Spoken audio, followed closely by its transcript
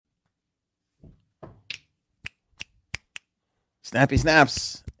Snappy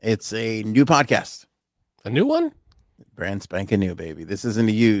Snaps. It's a new podcast. A new one? Brand spanking new, baby. This isn't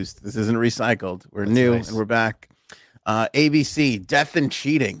used. This isn't recycled. We're That's new nice. and we're back. ABC, Death and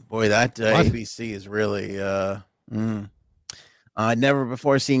Cheating. Boy, that What? ABC is really never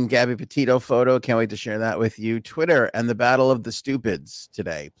before seen Gabby Petito photo. Can't wait to share that with you. Twitter and the Battle of the Stupids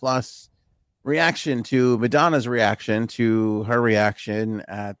today. Plus, reaction to Madonna's reaction to her reaction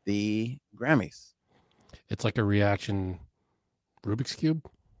at the Grammys. It's like a reaction Rubik's Cube?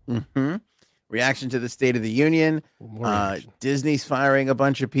 Mm-hmm. Reaction to the State of the Union. More reaction. Disney's firing a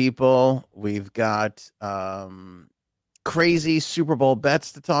bunch of people. We've got crazy Super Bowl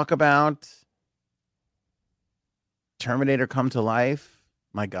bets to talk about. Terminator come to life.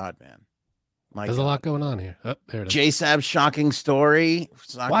 My God, man. There's a lot going on here. Oh, there it is. JSAB's shocking story.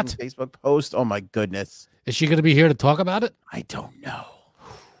 What? Facebook post. Oh, my goodness. Is she going to be here to talk about it? I don't know.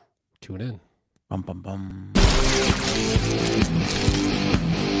 Tune in. Bum, bum, bum.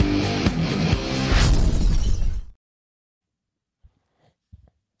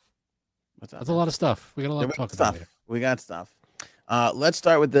 What's up? That's a lot of stuff. We got a lot to talk about here. We got stuff. Let's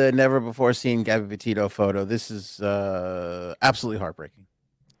start with the never before seen Gabby Petito photo. This is absolutely heartbreaking.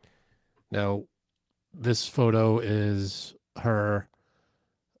 Now, this photo is her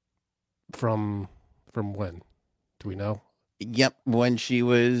from when? Do we know? Yep, when she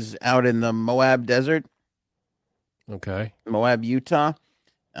was out in the Moab desert, Okay. Moab, Utah.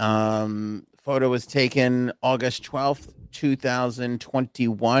 Photo was taken August 12th,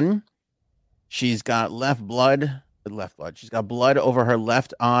 2021. She's got left blood. She's got blood over her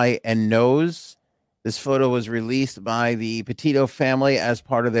left eye and nose. This photo was released by the Petito family as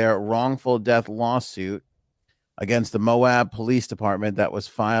part of their wrongful death lawsuit against the Moab Police Department that was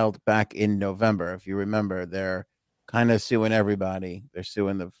filed back in November. If you remember, they're kind of suing everybody. They're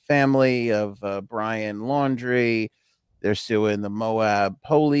suing the family of Brian Laundrie. They're suing the Moab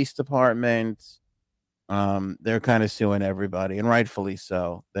Police Department. They're kind of suing everybody, and rightfully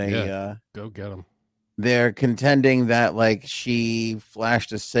so. Go get them. They're contending that like she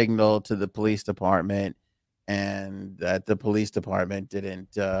flashed a signal to the police department, and that the police department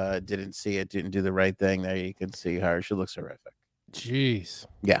didn't see it, didn't do the right thing. There you can see her. She looks horrific. Jeez.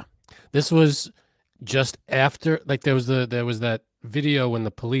 Yeah. This was just after, like there was that video when the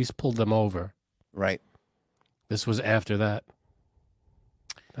police pulled them over. Right. This was after that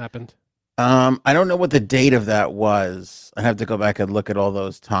happened. I don't know what the date of that was. I have to go back and look at all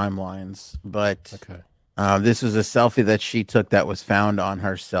those timelines. But Okay. this was a selfie that she took that was found on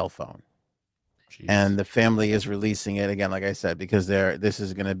her cell phone. Jeez. And the family is releasing it again, like I said, because this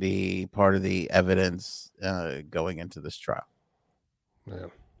is going to be part of the evidence going into this trial.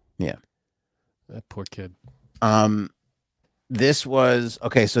 Yeah. That poor kid. This was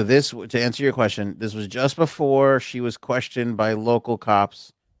okay. So to answer your question, this was just before she was questioned by local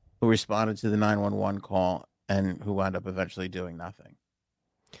cops who responded to the 911 call and who wound up eventually doing nothing.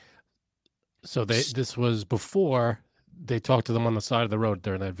 So this was before they talked to them on the side of the road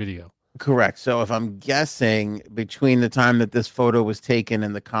during that video. Correct. So if I'm guessing, between the time that this photo was taken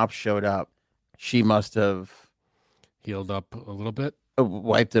and the cops showed up, she must have Healed up a little bit.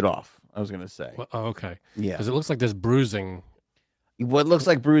 wiped it off. I was going to say. Well, oh, okay. Yeah. Because it looks like there's bruising. What looks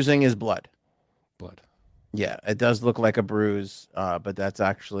like bruising is blood. Blood. Yeah, it does look like a bruise, but that's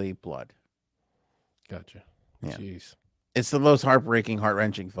actually blood. Gotcha. Yeah. Jeez. It's the most heartbreaking,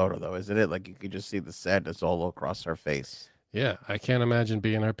 heart-wrenching photo, though, isn't it? Like, you could just see the sadness all across her face. Yeah, I can't imagine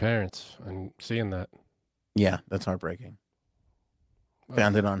being her parents and seeing that. Yeah, that's heartbreaking. Wow.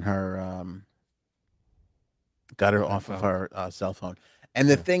 Found it on her, got it off of her cell phone. And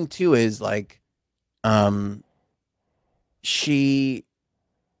the thing, too, is, like, she...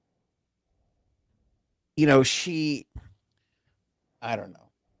 You know, I don't know.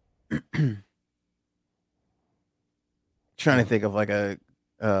 Trying to think of like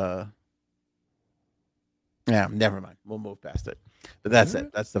yeah, never mind. We'll move past it. But that's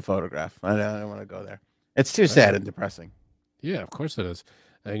it. That's the photograph. I don't want to go there. It's too sad and depressing. Yeah, of course it is.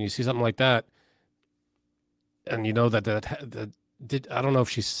 And you see something like that, and you know that I don't know if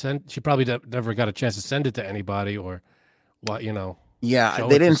she probably never got a chance to send it to anybody or what, you know. Yeah,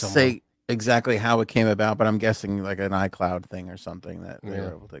 they didn't say exactly how it came about, but I'm guessing like an iCloud thing or something that they were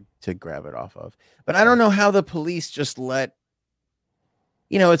able to grab it off of. But I don't know how the police just let,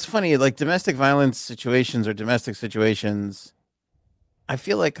 you know, it's funny, like domestic violence situations or domestic situations, I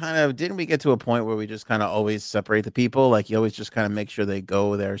feel like didn't we get to a point where we just kind of always separate the people? Like you always just kind of make sure they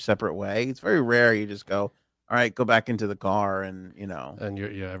go their separate way. It's very rare you just go, all right, go back into the car and, you know. And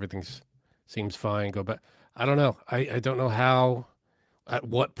everything seems fine. Go back. I don't know. I don't know how, at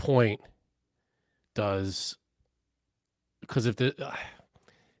what point does because if the,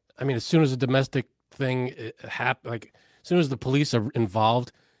 I mean, as soon as a domestic thing like as soon as the police are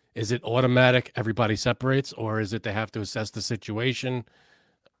involved, is it automatic? Everybody separates, or is it they have to assess the situation?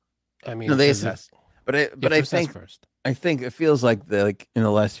 I No, mean, they because if assess. But I you have but to I assess think first, I think it feels like in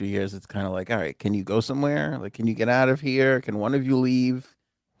the last few years, it's kind of like, all right, can you go somewhere? Like, can you get out of here? Can one of you leave?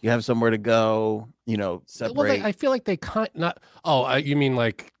 Do you have somewhere to go? well, Separate. I feel like they kind not. Oh, you mean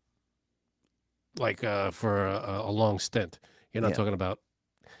for a long stint? You're not Yeah. talking about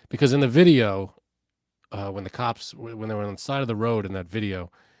because in the video, when the cops when they were on the side of the road in that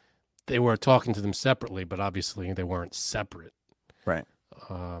video, they were talking to them separately, but obviously they weren't separate. Right.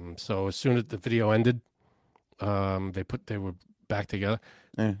 So as soon as the video ended, they were back together.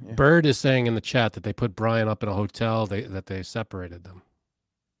 Yeah, yeah. Bird is saying in the chat that they put Brian up in a hotel. That they separated them.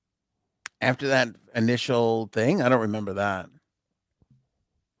 After that initial thing, I don't remember that.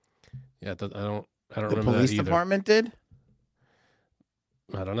 Yeah, I don't The remember that police either. department did?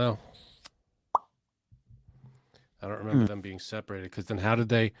 I don't know. I don't remember them being separated because then how did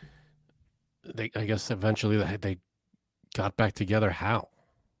they? I guess eventually they got back together. How?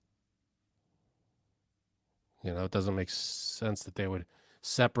 It doesn't make sense that they would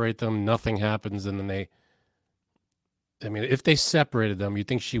separate them. Nothing happens, and then they. I mean, if they separated them, you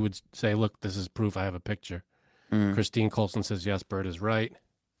think she would say, "Look, this is proof. I have a picture." Mm. Christine Colson says, "Yes, Bird is right."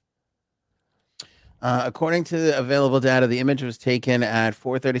 According to the available data, the image was taken at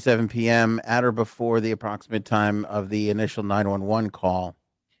 4:37 p.m. at or before the approximate time of the initial 911 call.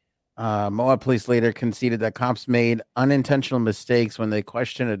 Moab police later conceded that cops made unintentional mistakes when they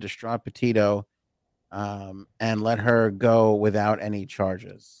questioned a distraught Petito and let her go without any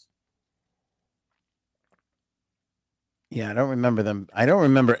charges. Yeah, I don't remember them. I don't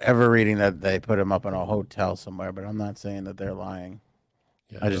remember ever reading that they put him up in a hotel somewhere, but I'm not saying that they're lying.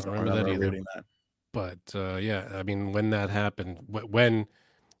 Yeah, I just don't remember that either. reading that. But yeah, I mean, when that happened, when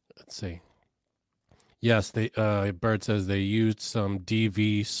let's see, yes, they Bird says they used some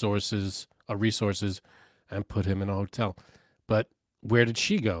DV resources, and put him in a hotel. But where did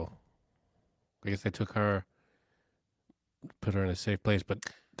she go? I guess they took her, put her in a safe place. But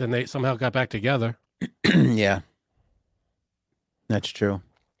then they somehow got back together. Yeah, that's true.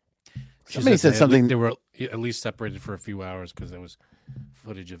 She Somebody said something. They were at least separated for a few hours because there was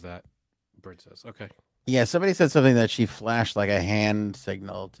footage of that. Bird says, okay. Yeah, somebody said something that she flashed like a hand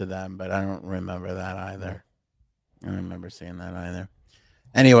signal to them, but I don't remember that either. I don't remember seeing that either.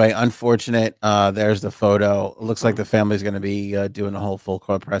 Anyway, unfortunate. There's the photo. It looks like the family's going to be doing a whole full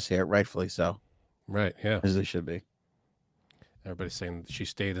court press here, rightfully so. Right, yeah. As they should be. Everybody's saying she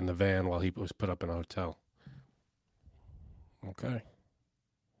stayed in the van while he was put up in a hotel. Okay.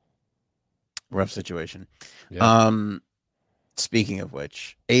 Rough situation. Yeah. Speaking of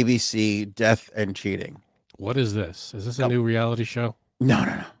which, ABC Death and Cheating. What is this? Is this a new reality show?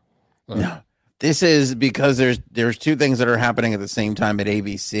 No. No. This is because there's two things that are happening at the same time at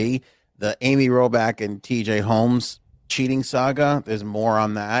ABC. The Amy Robach and TJ Holmes cheating saga. There's more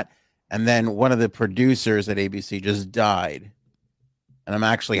on that. And then one of the producers at ABC just died. And I'm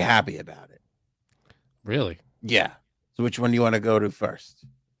actually happy about it. Really? Yeah. So which one do you want to go to first?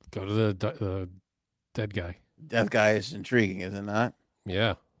 Go to the dead guy. Death guy is intriguing, is it not? Yeah.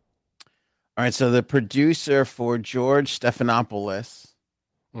 All right. So the producer for George Stephanopoulos,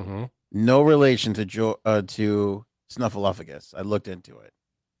 Mm-hmm. no relation to Snuffleupagus. I looked into it.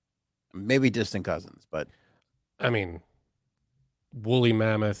 Maybe distant cousins, but I mean, woolly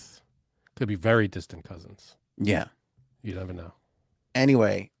mammoth could be very distant cousins. yeah. You never know.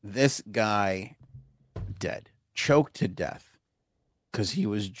 Anyway, this guy dead, choked to death because he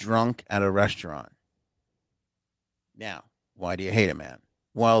was drunk at a restaurant. Now, why do you hate a man?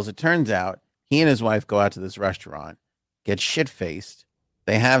 Well, as it turns out, he and his wife go out to this restaurant, get shit-faced.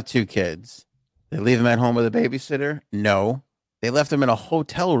 They have two kids. They leave him at home with a babysitter? No. They left him in a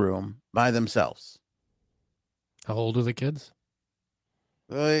hotel room by themselves. How old are the kids?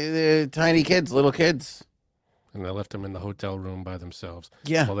 They're tiny kids, little kids. And they left him in the hotel room by themselves.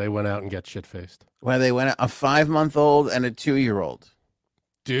 Yeah. While they went out and get shit-faced. Well, they went a 5-month-old and a 2-year-old.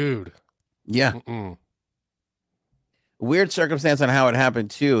 Dude. Yeah. Mm-mm. Weird circumstance on how it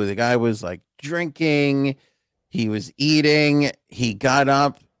happened too. The guy was like drinking, he was eating, he got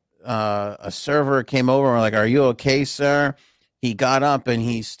up, a server came over and were like, "Are you okay, sir?" He got up and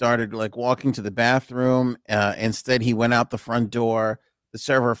he started like walking to the bathroom. Instead, he went out the front door. The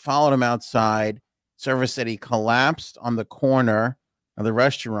server followed him outside. Server said he collapsed on the corner of the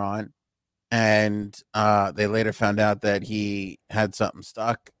restaurant, and they later found out that he had something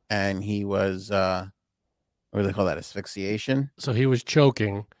stuck and he was what do they call that? Asphyxiation. So he was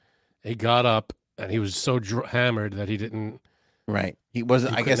choking. He got up and he was so hammered that he didn't Right. He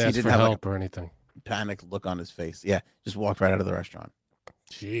wasn't. he I guess couldn't he ask didn't for have like a help or anything. panicked look on his face. Yeah, just walked right out of the restaurant,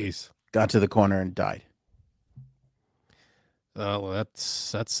 Jeez. got to the corner, and died Well, that's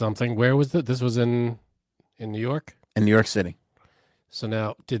something. Where was it? This was in New York. in New York City. So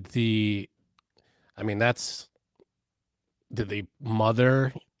now, I mean, did the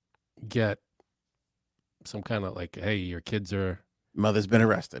mother get some kind of like, hey, your kids are Mother's been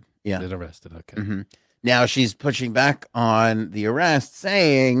arrested. Yeah. been arrested? Okay. Hmm. Now she's pushing back on the arrest,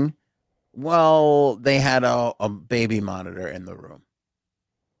 saying, "Well, they had a baby monitor in the room,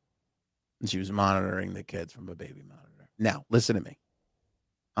 and she was monitoring the kids from a baby monitor." Now, listen to me.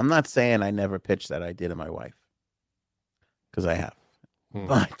 I'm not saying I never pitched that idea to my wife, because I have,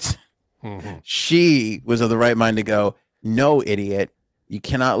 but she was of the right mind to go, "No, idiot, you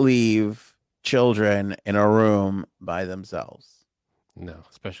cannot leave children in a room by themselves." No,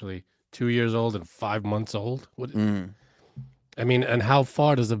 especially 2 years old and 5 months old. What? Mm. I mean, and how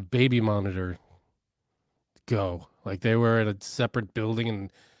far does a baby monitor go? Like they were in a separate building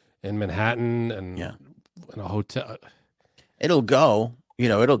in Manhattan and Yeah. in a hotel. It'll go,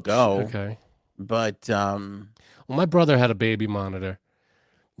 it'll go. Okay. But Well, my brother had a baby monitor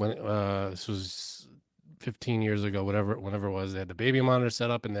when this was 15 years ago, whenever it was. They had the baby monitor set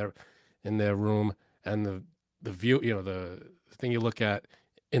up in their room, and the view, the thing you look at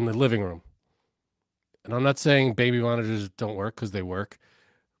in the living room. And I'm not saying baby monitors don't work, because they work,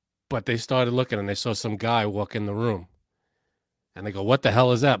 but they started looking and they saw some guy walk in the room, and they go, "What the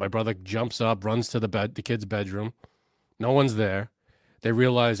hell is that?" My brother jumps up, runs to the kid's bedroom. No one's there. They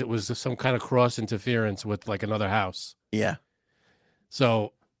realize it was some kind of cross interference with like another house. yeah.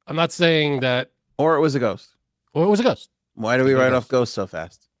 So I'm not saying that, Or it was a ghost. or it was a ghost. Why do we Could be a write off ghost. ghosts so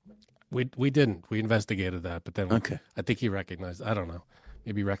fast? We didn't. We investigated that, but then Okay. I think he recognized. I don't know.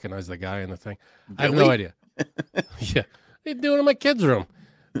 Maybe he recognized the guy in the thing. I Did have no we? idea. Yeah, they're doing it in my kid's room.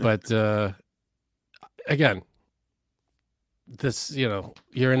 But again, this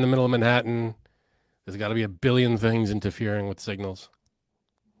you're in the middle of Manhattan. There's got to be a billion things interfering with signals,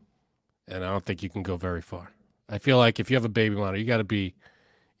 and I don't think you can go very far. I feel like if you have a baby monitor, you got to be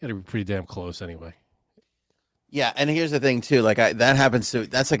pretty damn close anyway. Yeah, and here's the thing too. Like that happens to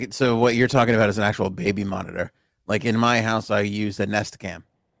that's like so. What you're talking about is an actual baby monitor. Like in my house, I use a Nest Cam.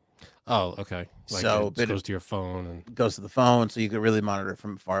 Oh, okay. Like So, it but goes to your phone and goes to the phone, so you can really monitor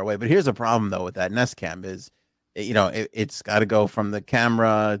from far away. But here's the problem though with that Nest Cam is, it's got to go from the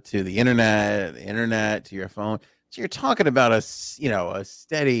camera to the internet to your phone. So you're talking about a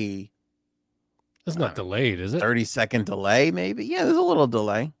steady it's not delayed, is it? 30-second delay, maybe. Yeah, there's a little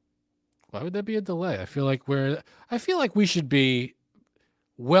delay. Why would there be a delay? I feel like we should be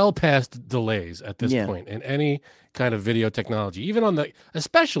well past delays at this Yeah. point in any kind of video technology, even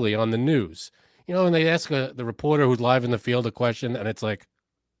especially on the news. When they ask the reporter who's live in the field a question, and it's like,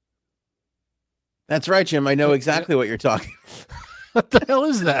 That's right, Jim. I know exactly what you're talking. what the hell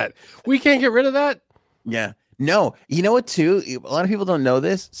is that? We can't get rid of that? Yeah. No, you know what? Too, a lot of people don't know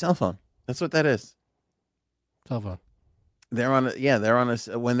this. Cell phone. That's what that is. Cell phone. They're on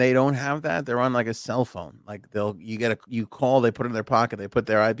a when they don't have that, they're on like a cell phone. Like you call, they put it in their pocket, they put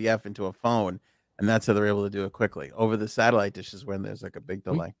their IPF into a phone, and that's how they're able to do it quickly. Over the satellite dishes when there's like a big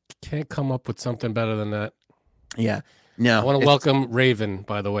delay. Can't come up with something better than that. Yeah. No. I want to welcome Raven,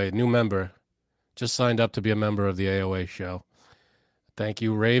 by the way, new member. Just signed up to be a member of the AOA show. Thank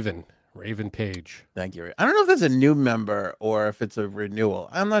you, Raven. Raven Page. Thank you. I don't know if that's a new member or if it's a renewal.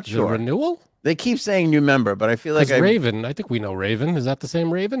 I'm not Is it sure. a renewal? They keep saying new member, but I feel like Raven. I think we know Raven. Is that the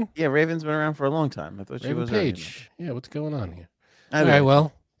same Raven? Yeah, Raven's been around for a long time. I thought she Raven was Page. Yeah, what's going on here? All right,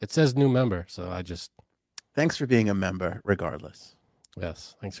 well, it says new member, so I just. Thanks for being a member, regardless.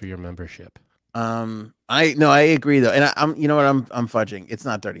 Yes, thanks for your membership. I agree though, and I'm I'm fudging. It's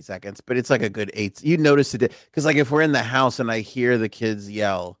not 30 seconds, but it's like a good 8. You notice it because like if we're in the house and I hear the kids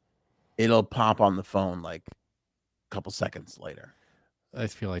yell, it'll pop on the phone like a couple seconds later. I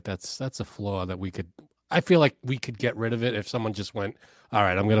feel like that's a flaw that we could. I feel like we could get rid of it if someone just went, all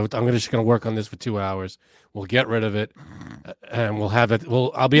right, I'm just gonna work on this for 2 hours. We'll get rid of it, and we'll have it.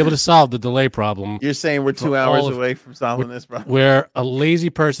 I'll be able to solve the delay problem. You're saying we're 2 hours away from solving this problem? Where a lazy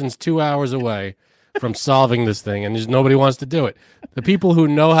person's 2 hours away from solving this thing, and there's nobody wants to do it. The people who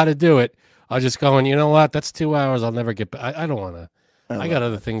know how to do it are just going, you know what? That's 2 hours. I'll never get back. I don't want to. I got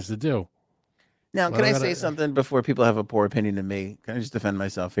other things to do. Now, can I say something before people have a poor opinion of me? Can I just defend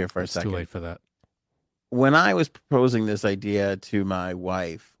myself here for a second? It's too late for that. When I was proposing this idea to my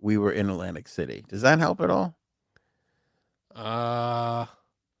wife, we were in Atlantic City. Does that help at all?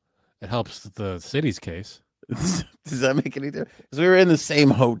 It helps the city's case. Does that make any difference? Because we were in the same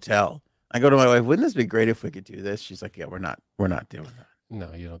hotel. I go to my wife, wouldn't this be great if we could do this? She's like, yeah, we're not doing that.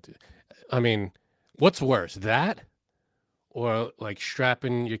 No, you don't do. I mean, what's worse, that or like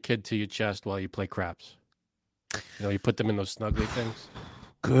strapping your kid to your chest while you play craps? You put them in those snuggly things.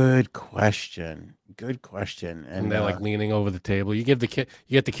 Good question. And they're like leaning over the table. You get the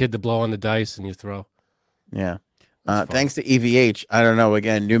kid to blow on the dice and you throw. Yeah. Thanks to EVH. I don't know.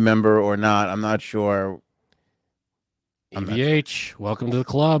 Again, new member or not, I'm not sure. EVH, welcome to the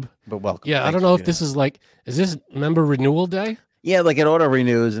club. But welcome. Yeah, I don't know if this is this member renewal day? Yeah, like it auto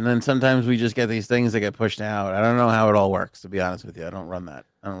renews, and then sometimes we just get these things that get pushed out. I don't know how it all works, to be honest with you. I don't run that.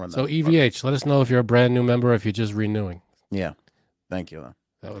 So EVH, let us know if you're a brand new member, or if you're just renewing. Yeah, thank you.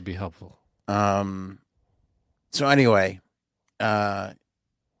 That would be helpful. So anyway, what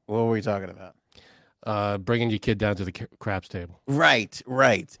were we talking about? Bringing your kid down to the craps table. Right.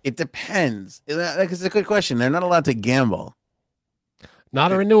 It depends. It's a good question. They're not allowed to gamble.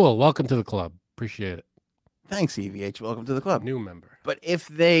 Not a renewal. Welcome to the club. Appreciate it. Thanks, EVH. Welcome to the club. New member. But if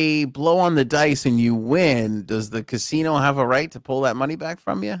they blow on the dice and you win, does the casino have a right to pull that money back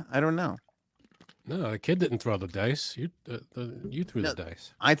from you? I don't know. No, the kid didn't throw the dice. You threw the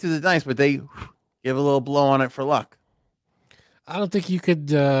dice. I threw the dice, but they give a little blow on it for luck. I don't think you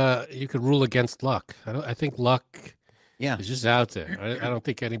could rule against luck. I think luck is just out there. I don't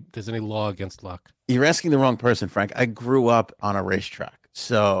think there's any law against luck. You're asking the wrong person, Frank. I grew up on a racetrack,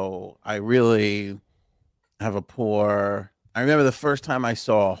 so I really have a poor. I remember the first time I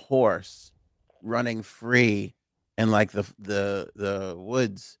saw a horse running free in like the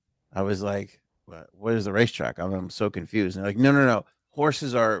woods. I was like, "What is the racetrack?" I'm so confused. And they're like, no.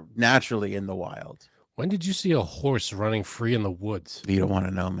 Horses are naturally in the wild. When did you see a horse running free in the woods? You don't want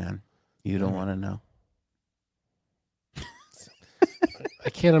to know, man. You don't want to know. I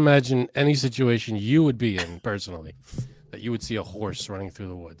can't imagine any situation you would be in personally that you would see a horse running through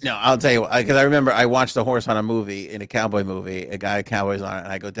the woods. No, I'll tell you, because I remember I watched a horse on a movie, in a cowboy movie, a guy, cowboys on it,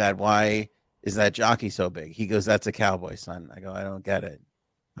 and I go, Dad, why is that jockey so big? He goes, that's a cowboy, son. I go, I don't get it.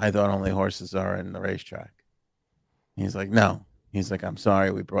 I thought only horses are in the racetrack. He's like, no. He's like, I'm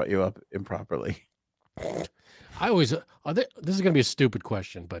sorry, we brought you up improperly. This is going to be a stupid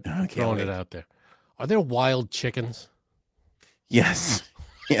question, but throwing it out there. Are there wild chickens? Yes.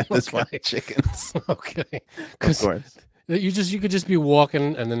 Yeah, there's wild chickens. Okay. Of course. You could just be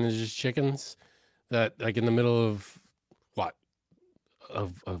walking and then there's just chickens that like in the middle of what?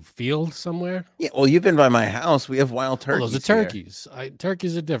 A field somewhere? Yeah, well, you've been by my house. We have wild turkeys. Those are turkeys.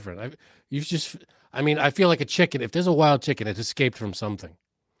 Turkeys are different. I feel like a chicken. If there's a wild chicken, it escaped from something.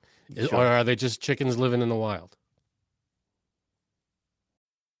 Sure. Or are they just chickens living in the wild?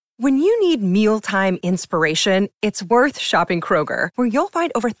 When you need mealtime inspiration, it's worth shopping Kroger, where you'll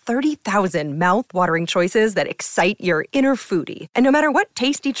find over 30,000 mouth-watering choices that excite your inner foodie. And no matter what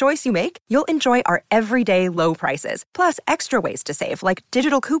tasty choice you make, you'll enjoy our everyday low prices, plus extra ways to save, like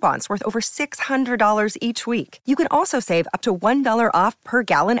digital coupons worth over $600 each week. You can also save up to $1 off per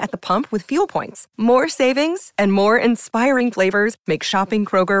gallon at the pump with fuel points. More savings and more inspiring flavors make shopping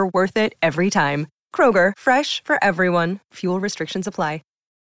Kroger worth it every time. Kroger, fresh for everyone. Fuel restrictions apply.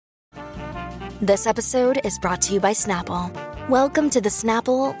 This episode is brought to you by Snapple. Welcome to the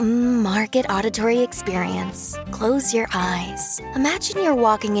Snapple Market Auditory Experience. Close your eyes. Imagine you're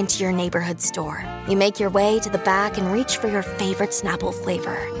walking into your neighborhood store. You make your way to the back and reach for your favorite Snapple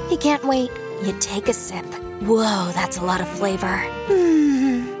flavor. You can't wait. You take a sip. Whoa, that's a lot of flavor.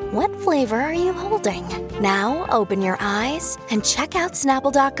 What flavor are you holding? Now open your eyes and check out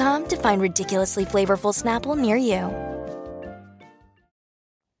Snapple.com to find ridiculously flavorful Snapple near you.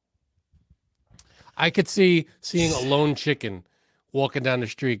 I could see seeing a lone chicken walking down the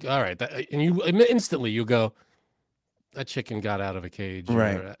street. All right, and you instantly you go, that chicken got out of a cage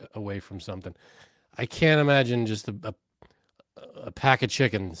or away from something. I can't imagine just a pack of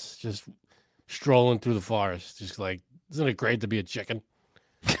chickens just strolling through the forest. Just like, isn't it great to be a chicken?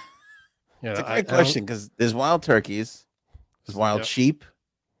 It's a great question because there's wild turkeys, there's wild sheep,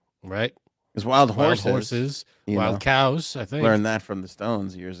 right? There's wild horses, wild cows. I think learned that from the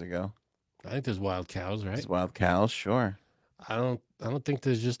Stones years ago. I think there's wild cows, right? There's wild cows, sure. I don't think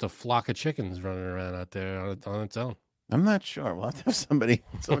there's just a flock of chickens running around out there on its own. I'm not sure. We'll have to have somebody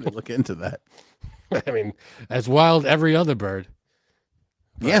look into that. I mean, as wild every other bird.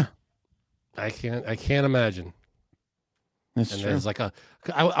 Yeah. I can't imagine. That's and true. There's like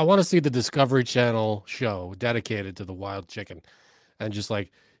I want to see the Discovery Channel show dedicated to the wild chicken, and just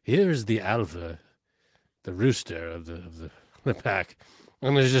like, here's the alpha, the rooster of the pack.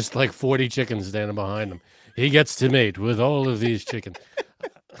 And there's just like 40 chickens standing behind him. He gets to mate with all of these chickens.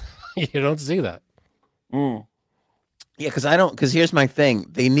 You don't see that. Yeah, because here's my thing.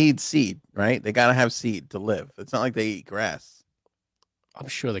 They need seed. right? They got to have seed to live. It's not like they eat grass. I'm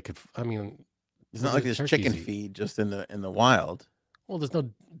sure they could. I mean, It's what not like do there's turkeys chicken eat? feed just in the wild. Well, there's no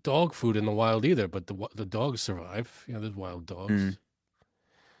dog food in the wild either, but the dogs survive. You know, there's wild dogs. Mm.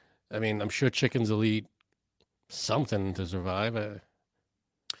 I mean, I'm sure chickens will eat something to survive.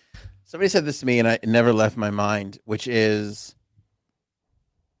 Somebody said this to me, and it never left my mind, which is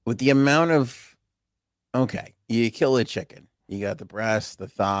with the amount of okay, you kill a chicken, you got the breast, the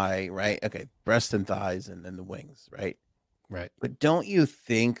thigh, right? Okay, breast and thighs, and then the wings, right? Right. But don't you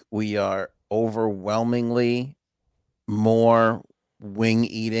think we are overwhelmingly more wing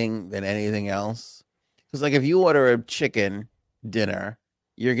eating than anything else? Because, like, if you order a chicken dinner,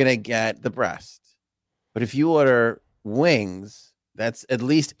 you're going to get the breast. But if you order wings, that's at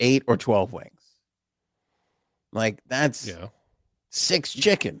least 8 or 12 wings. Like, that's Yeah. 6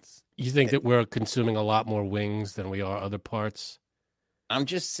 chickens. You think that we're consuming a lot more wings than we are other parts? I'm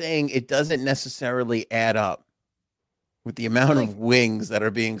just saying it doesn't necessarily add up with the amount of wings that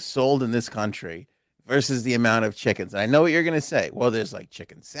are being sold in this country versus the amount of chickens. And I know what you're going to say. Well, there's like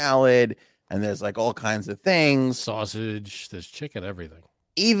chicken salad and there's like all kinds of things. Sausage, there's chicken, everything.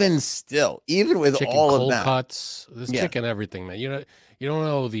 Even still, even with Chicken all cold of that, cuts, there's chicken, everything, man. You don't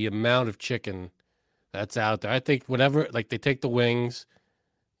know the amount of chicken that's out there. I think whatever, like they take the wings,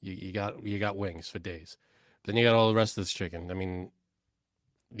 you got wings for days. Then you got all the rest of this chicken. I mean,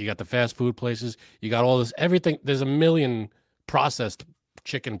 you got the fast food places. You got all this everything. There's a million processed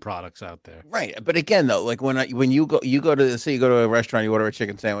chicken products out there. right? But again, though, like when you go to say you go to a restaurant, you order a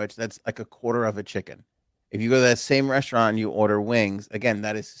chicken sandwich. That's like a quarter of a chicken. If you go to that same restaurant and you order wings, again,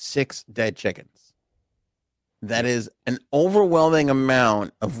 that is 6 dead chickens. That is an overwhelming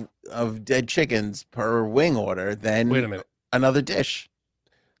amount of dead chickens per wing order than Wait a minute. another dish.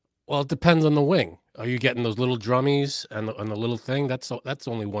 Well, it depends on the wing. Are you getting those little drummies and the little thing? That's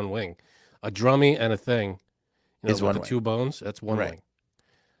only one wing. A drummy and a thing Is with one the wing. 2 bones. That's one Right. wing.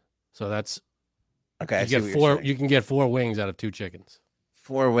 So that's Okay, I you see get what you're 4. saying. You can get 4 wings out of 2 chickens.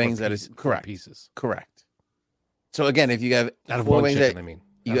 4 wings. That piece- is 4 correct. pieces Correct. So again, if you have out of 4 one wings, chicken. I mean,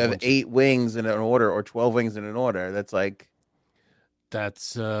 you out of have one chicken. 8 wings in an order or 12 wings in an order. That's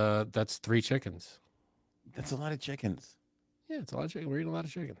 3 chickens. that's a lot of chickens. Yeah, it's a lot of chicken. We're eating a lot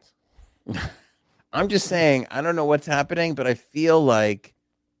of chickens. I'm just saying, I don't know what's happening, but I feel like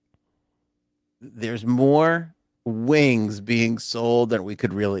there's more wings being sold than we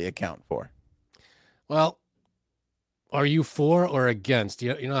could really account for. Well, are you for or against?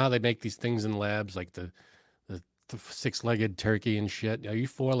 You know how they make these things in labs, like the 6-legged turkey and shit. Are you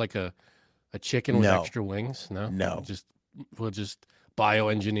for like a chicken with No. extra wings? No, No. We'll just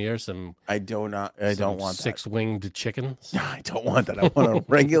bioengineer some. I don't want that. 6-winged chickens. I don't want that. I want a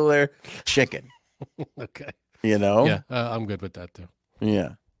regular chicken. Okay. You know? Yeah, I'm good with that too.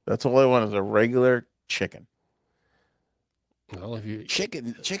 Yeah. That's all I want is a regular chicken. Well, if you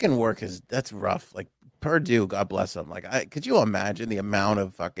Chicken work that's rough. Like Purdue, God bless them. Like could you imagine the amount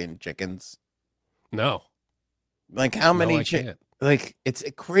of fucking chickens? no, Like how many I can't. like it's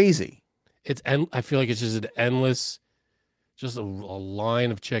crazy. I feel like it's just an endless, just a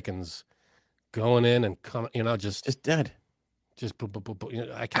line of chickens going in and coming. Just dead. boop, boop, boop,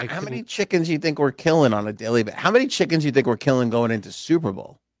 boop. I How many couldn't- chickens you think we're killing on a daily basis? How many chickens you think we're killing going into Super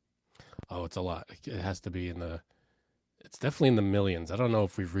Bowl? Oh, it's a lot. It has to be it's definitely in the millions. I don't know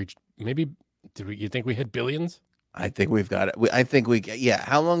if we've reached, maybe, you think we hit billions? I think we've got it. I think yeah.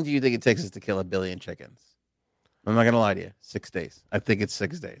 How long do you think it takes us to kill 1 billion chickens? I'm not going to lie to you. 6 days. I think it's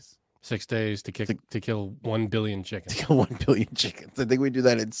 6 days 6 days to kill 1 billion to chickens. kill 1 billion chickens. I think we do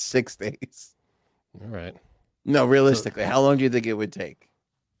that in 6 days. All right. No, realistically, how long do you think it would take?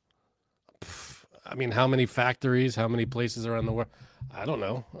 I mean, how many factories, how many places around the world? I don't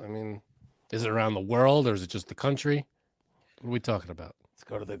know. I mean, is it around the world or is it just the country? What are we talking about? Let's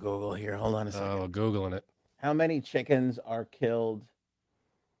go to the Google here. Hold on a second. Oh, Googling it. How many chickens are killed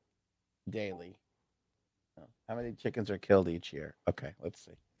daily? Oh, how many chickens are killed each year? Okay, let's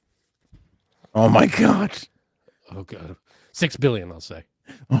see. Oh my God. Oh, God. 6 billion, I'll say.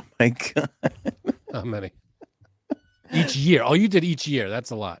 Oh my God. How many? Each year. Oh, you did each year.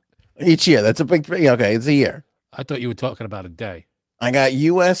 That's a lot. Each year. That's a big thing. Okay, it's a year. I thought you were talking about a day. I got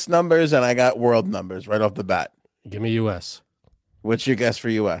US numbers and I got world numbers right off the bat. Give me U.S. What's your guess for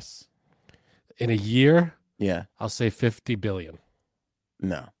US? In a year, Yeah. I'll say 50 billion.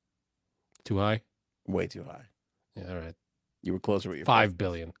 No. Too high? Way too high. Yeah, all right. You were closer with your 5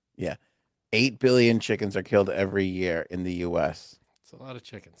 billion. 8 billion chickens are killed every year in the US. It's a lot of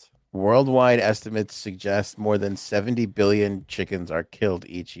chickens. Worldwide estimates suggest more than 70 billion chickens are killed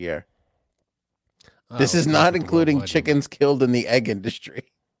each year. This Oh, is that's not the including worldwide chickens killed in the egg industry.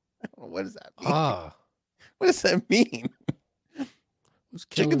 What does that mean? Ah, What does that mean? who's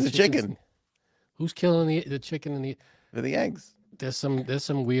killing Chicken's a chickens? chicken. Who's killing the chicken and the? For the eggs. There's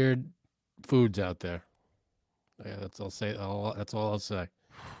some weird foods out there. Yeah, that's all that's all I'll say.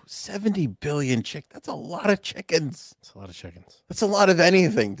 70 billion that's a lot of chickens. It's a lot of chickens. That's a lot of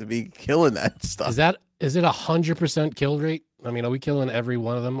anything to be killing that stuff. Is it 100% kill rate? I mean, are we killing every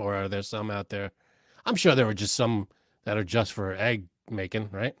one of them, or are there some out there? I'm sure there are just some that are just for egg making,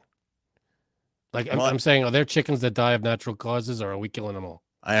 right? Like I'm saying, are there chickens that die of natural causes, or are we killing them all?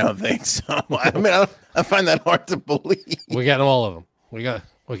 I don't think so. I mean, I find that hard to believe. We're getting all of them. We're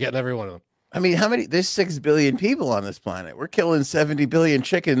getting every one of them. I mean, how many? There's 6 billion people on this planet. We're killing 70 billion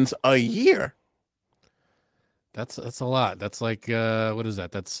chickens a year. That's a lot. That's like what is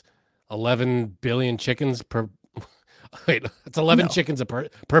that? That's 11 billion chickens per. Wait, it's 11 chickens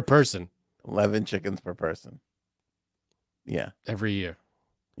per person. 11 chickens per person. Yeah. Every year.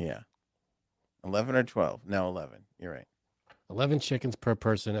 Yeah. 11 or 12? No, 11. You're right. 11 chickens per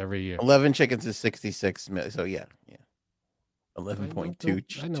person every year. 11 chickens is 66 million. So yeah.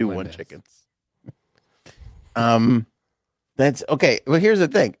 11.221 chickens. That's okay. Well, here's the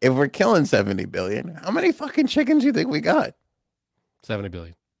thing: if we're killing 70 billion, how many fucking chickens do you think we got? 70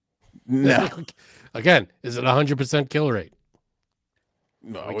 billion. No. Again, is it 100% kill rate?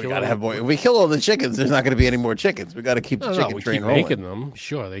 No, we gotta have more. If we kill all the chickens, there's not going to be any more chickens. We got to keep the chicken we train keep rolling. Making them,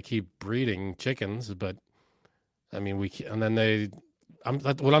 sure, they keep breeding chickens, but I mean,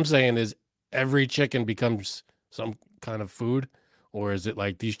 what I'm saying is, every chicken becomes some kind of food, or is it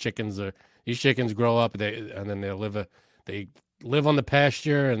like these chickens grow up, and then they live on the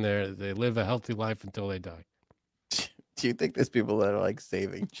pasture, and they live a healthy life until they die. Do you think there's people that are like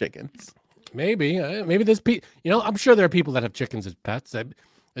saving chickens? Maybe there's people. I'm sure there are people that have chickens as pets.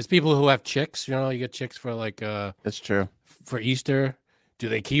 There's people who have chicks. You get chicks for like. That's true. For Easter, do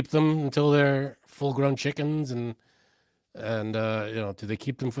they keep them until they're full-grown chickens, and do they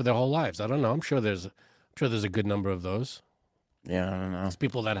keep them for their whole lives? I don't know. I'm sure there's a good number of those. Yeah, I don't know. There's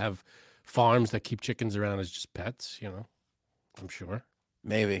people that have farms that keep chickens around as just pets. I'm sure.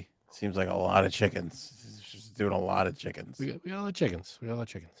 Maybe. Seems like a lot of chickens. Just doing a lot of chickens. We got a lot of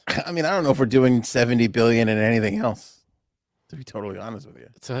chickens. I mean, I don't know if we're doing 70 billion and anything else, to be totally honest with you.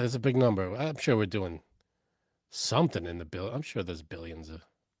 It's a big number. I'm sure we're doing something in the bill. I'm sure there's billions of.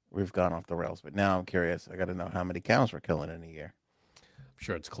 We've gone off the rails, but now I'm curious. I got to know how many cows we're killing in a year. I'm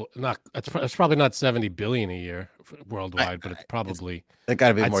sure it's not. It's probably not 70 billion a year worldwide, but it's probably. It got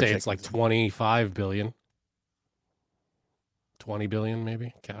to be I'd more. say chickens. It's like 25 billion. 20 billion,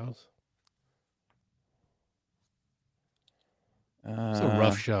 maybe cows. It's a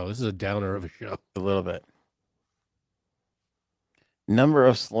rough show. This is a downer of a show. A little bit. Number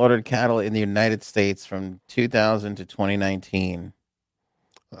of slaughtered cattle in the United States from 2000 to 2019.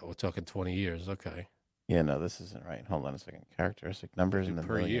 We're talking 20 years. Okay. Yeah, no, this isn't right. Hold on a second. Characteristic numbers in the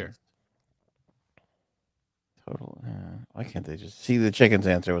per millions. year. Total. Why can't they just see the chicken's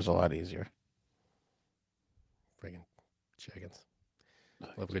answer was a lot easier? Friggin' chickens.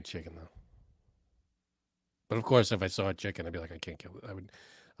 Love a good chicken though. But of course, if I saw a chicken, I'd be like, I can't kill it.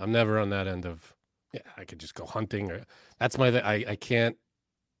 I'm never on that end of. Yeah, I could just go hunting, or that's I can't.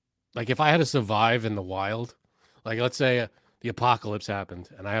 Like if I had to survive in the wild, like let's say the apocalypse happened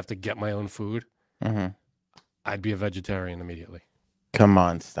and I have to get my own food, I'd be a vegetarian immediately. Come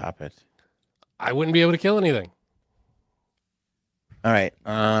on, stop it. I wouldn't be able to kill anything. All right.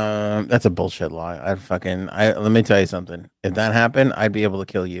 That's a bullshit lie. Let me tell you something. If that happened, I'd be able to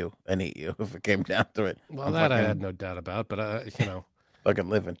kill you and eat you if it came down to it. Well, I had no doubt about, but fucking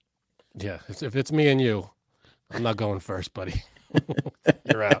living. Yeah, if it's me and you, I'm not going first, buddy.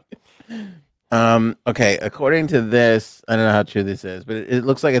 You're out. Okay, according to this, I don't know how true this is, but it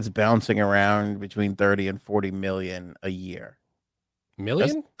looks like it's bouncing around between 30 and 40 million a year.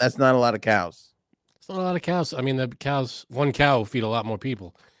 Million? That's not a lot of cows. It's not a lot of cows. I mean, one cow will feed a lot more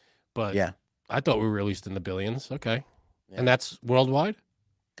people. But yeah, I thought we were released in the billions. Okay. Yeah. And that's worldwide?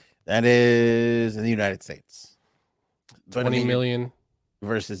 That is in the United States. 20 million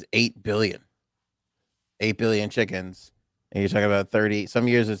versus 8 billion. 8 billion chickens. And you're talking about 30. Some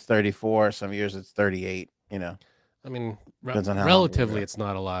years it's 34. Some years it's 38. I mean, relatively it's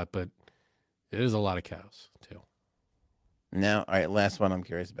not a lot, but it is a lot of cows too. Now, all right, last one I'm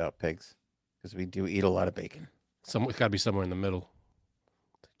curious about pigs. Because we do eat a lot of bacon. It's got to be somewhere in the middle.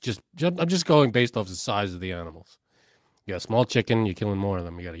 I'm just going based off the size of the animals. You got a small chicken, you're killing more of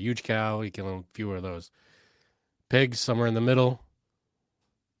them. You got a huge cow, you're killing fewer of those. Pigs, somewhere in the middle.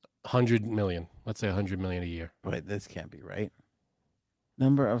 100 million. Let's say 100 million a year. Wait, this can't be right.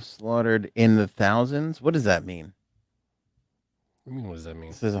 Number of slaughtered in the thousands? What does that mean? What do you mean, what does that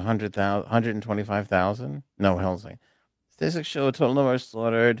mean? This is 100,000, 125,000. No, hell's sake. Statistics show a total number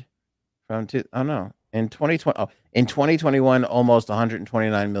slaughtered from oh no, in 2020. Oh, in 2021, almost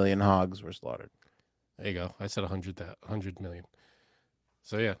 129 million hogs were slaughtered. There you go. I said 100 million.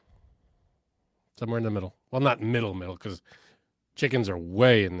 So yeah, somewhere in the middle. Well, not middle, because chickens are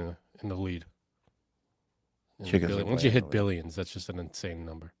way in the lead. Once you hit billions, that's just an insane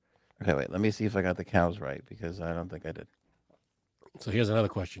number. Okay, wait. Let me see if I got the cows right, because I don't think I did. So here's another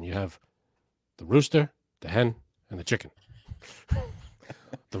question. You have the rooster, the hen, and the chicken.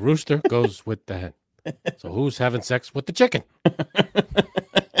 The rooster goes with the hen. So who's having sex with the chicken?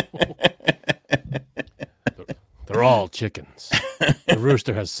 They're all chickens. The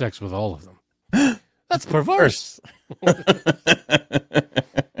rooster has sex with all of them. That's perverse.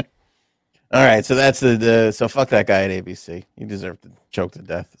 All right, so that's so fuck that guy at ABC. He deserved to choke to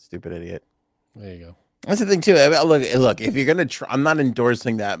death, stupid idiot. There you go. That's the thing too. I mean, look. If you're gonna try, I'm not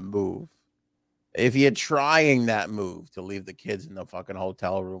endorsing that move. If you're trying that move to leave the kids in the fucking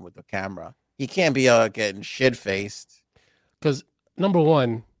hotel room with the camera, he can't be getting shit faced. Because number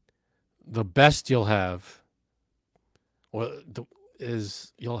one, the best you'll have,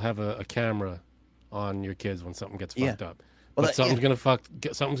 is you'll have a camera on your kids when something gets fucked up. Well, but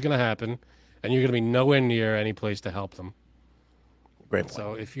something's gonna happen, and you're gonna be nowhere near any place to help them. Great point.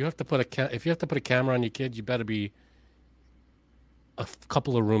 So if you have to put a camera on your kid, you better be a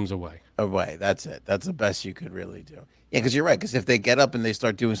couple of rooms away. That's it. That's the best you could really do. Yeah, because you're right. Because if they get up and they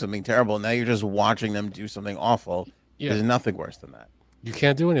start doing something terrible, now you're just watching them do something awful. Yeah. There's nothing worse than that. You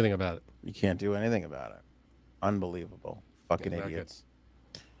can't do anything about it. You can't do anything about it. Unbelievable. Fucking idiots.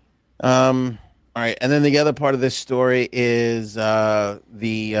 All right, and then the other part of this story is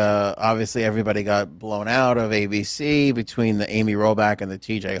obviously everybody got blown out of ABC between the Amy Robach and the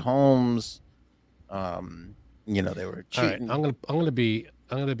TJ Holmes. They were cheating. All right, I'm gonna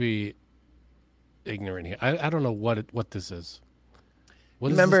be ignorant here. I don't know what this is.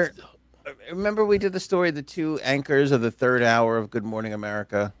 Remember we did the story of the two anchors of the third hour of Good Morning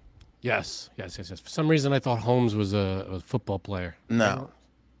America? Yes. For some reason, I thought Holmes was a football player. No.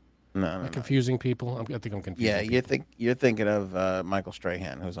 Am I confusing people? I think I'm confusing. Yeah, you're thinking of Michael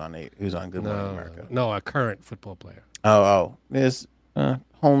Strahan, who's on Good Morning America. No, a current football player. Oh, there's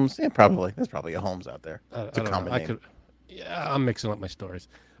Holmes. Yeah, probably. There's probably a Holmes out there. It's a common name. I'm mixing up my stories,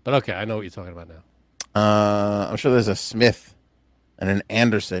 but okay, I know what you're talking about now. I'm sure there's a Smith and an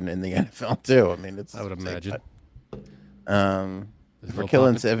Anderson in the NFL too. I mean, I would imagine. For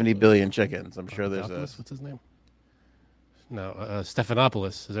killing 70 billion chickens, I'm sure there's what's his name? No,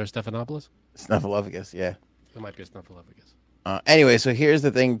 Stephanopoulos. Is there a Stephanopoulos? Snuffleupagus, yeah. There might be a Snuffleupagus. Anyway, so here's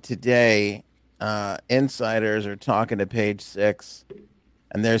the thing today. Insiders are talking to Page Six,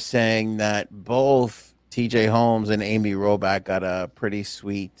 and they're saying that both TJ Holmes and Amy Robach got a pretty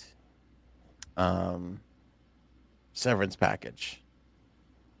sweet severance package.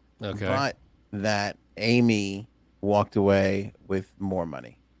 Okay. But that Amy walked away with more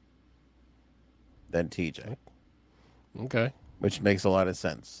money than TJ. Okay. Which makes a lot of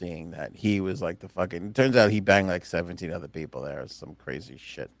sense, seeing that he was like it turns out he banged like 17 other people there. Some crazy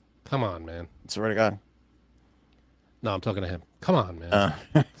shit. Come on, man. I swear to God. No, I'm talking to him. Come on, man.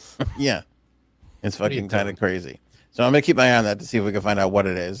 Yeah. It's fucking kind of crazy. So I'm going to keep my eye on that to see if we can find out what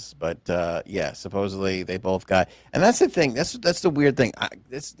it is. But yeah, supposedly they both got, and that's the thing. That's the weird thing.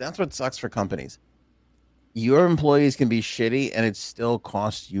 That's what sucks for companies. Your employees can be shitty and it still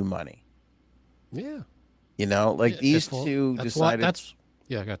costs you money. Yeah. These two decided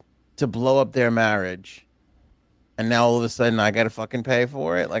to blow up their marriage, and now all of a sudden I got to fucking pay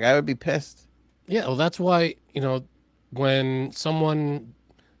for it. Like, I would be pissed. Yeah, well, that's why, when someone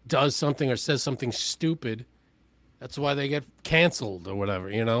does something or says something stupid, that's why they get canceled or whatever,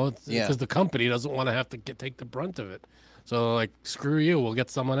 because the company doesn't want to have to take the brunt of it. So, like, screw you, we'll get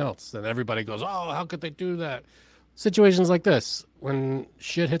someone else. And everybody goes, oh, how could they do that? Situations like this, when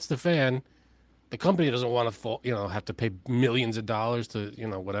shit hits the fan, the company doesn't want to, have to pay millions of dollars to,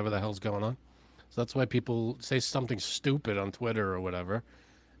 whatever the hell's going on. So that's why people say something stupid on Twitter or whatever,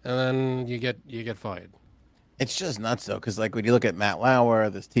 and then you get fired. It's just nuts though, because like when you look at Matt Lauer,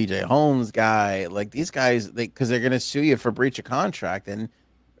 this TJ Holmes guy, like these guys, because they're going to sue you for breach of contract, and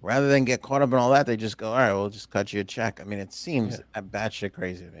rather than get caught up in all that, they just go, all right, we'll just cut you a check. I mean, it seems batshit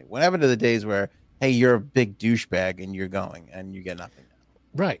crazy to me. What happened to the days where, hey, you're a big douchebag and you're going and you get nothing?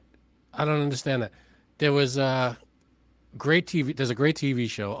 Right. I don't understand that. There was a great TV. There's a great TV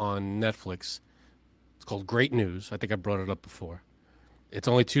show on Netflix. It's called Great News. I think I brought it up before. It's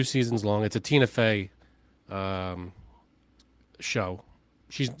only 2 seasons long. It's a Tina Fey show.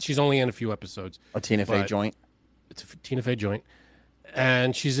 She's only in a few episodes. A Tina Fey joint? It's a Tina Fey joint.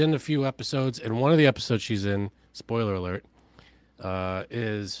 and she's in a few episodes. And one of the episodes she's in, spoiler alert,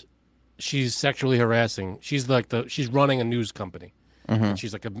 is she's sexually harassing. She's running a news company. Mm-hmm.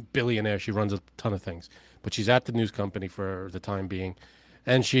 She's like a billionaire. She runs a ton of things, but she's at the news company for the time being,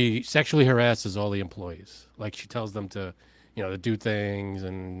 and she sexually harasses all the employees. Like she tells them to, to do things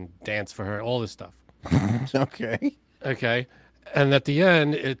and dance for her, all this stuff. Okay. Okay, and at the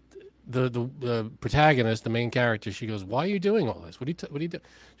end, the protagonist, the main character, she goes, "Why are you doing all this? What do you do?"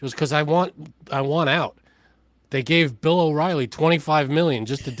 She goes, "Because I want out. They gave Bill O'Reilly $25 million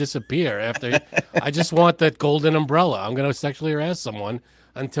just to disappear after. I just want that golden umbrella. I'm going to sexually harass someone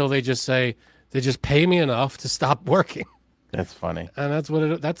until they just pay me enough to stop working." That's funny. And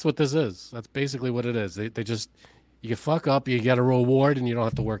that's what this is. That's basically what it is. They just, you fuck up, you get a reward, and you don't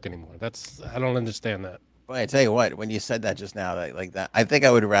have to work anymore. I don't understand that. Boy, I tell you what, when you said that just now, like that, I think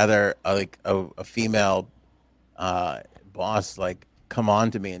I would rather a female boss come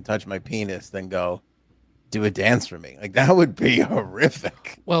on to me and touch my penis than go do a dance for me. Like that would be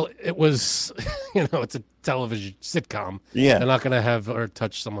horrific. Well, it was, it's a television sitcom. Yeah. They're not going to have her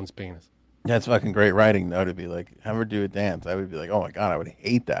touch someone's penis. That's fucking great writing, though, to be like, have her do a dance. I would be like, oh my God, I would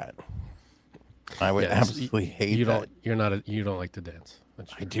hate that. I would absolutely hate that. You don't like to dance.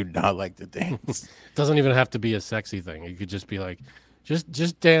 I do not like to dance. It doesn't even have to be a sexy thing. You could just be like,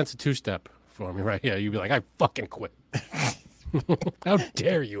 just dance a two-step for me right here. You'd be like, I fucking quit. How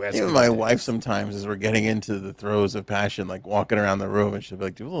dare you ask Even me my to wife dance? sometimes, as we're getting into the throes of passion, like walking around the room, and she'll be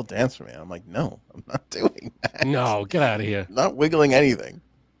like, do a little dance for me. I'm like, no, I'm not doing that. No, get out of here. I'm not wiggling anything.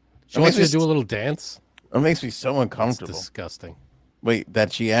 She wants you to do a little dance? It makes me so uncomfortable. It's disgusting. Wait,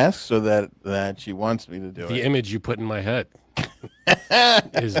 that she asks or that she wants me to do it? The image you put in my head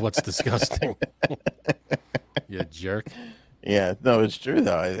is what's disgusting. You jerk. Yeah, no, it's true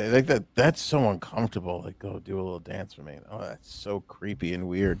though. I think that's so uncomfortable. Like, go do a little dance for me. Oh, that's so creepy and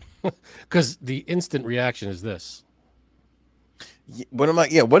weird. Because the instant reaction is this. What am I?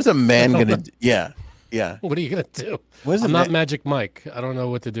 Yeah, what is a man gonna do? Yeah. What are you gonna do? I'm not Magic Mike. I don't know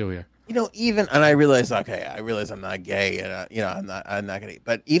what to do here. Even and I realize I'm not gay, and I'm not gay.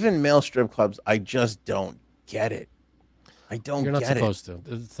 But even male strip clubs, I just don't get it. I don't. You're not get supposed to.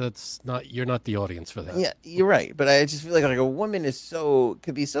 That's not. You're not the audience for that. Yeah, you're right. But I just feel like a woman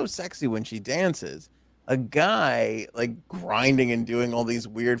could be so sexy when she dances. A guy like grinding and doing all these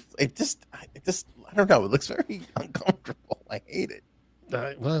weird. It just I don't know. It looks very uncomfortable. I hate it.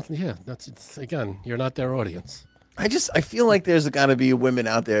 Well, yeah. Again, you're not their audience. I feel like there's got to be women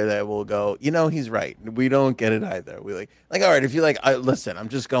out there that will go, he's right. We don't get it either. We all right. If you listen, I'm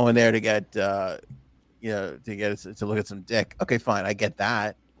just going there to get, to look at some dick. Okay, fine. I get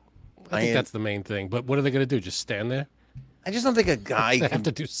that. I think that's the main thing. But what are they going to do? Just stand there? I just don't think a guy can have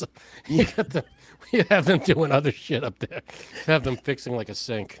to do something. You have them doing other shit up there. Have them fixing like a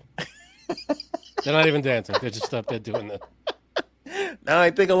sink. They're not even dancing. They're just up there doing that. No,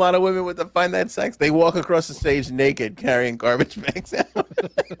 I think a lot of women would find that sex. They walk across the stage naked, carrying garbage bags out.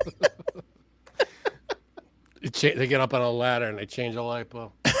 They get up on a ladder and they change a light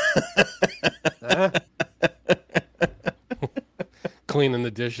bulb. Huh? Cleaning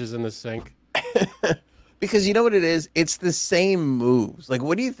the dishes in the sink. Because you know what it is? It's the same moves. Like,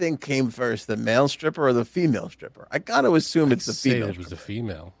 what do you think came first, the male stripper or the female stripper? I got to assume it's the female. It was the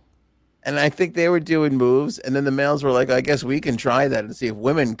female. And I think they were doing moves, and then the males were like, I guess we can try that and see if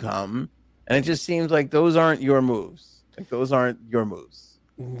women come. And it just seems like those aren't your moves. Like, those aren't your moves.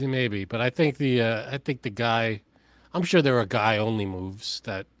 Maybe, but I think the guy, I'm sure there are guy-only moves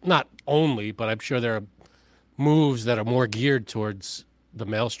that, not only, but I'm sure there are moves that are more geared towards the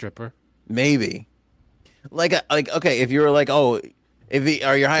male stripper. Maybe. Like okay, if you were like, or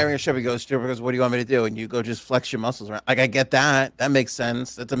you're hiring a stripper, you go, stripper goes, what do you want me to do? And you go, just flex your muscles around. Like, I get that. That makes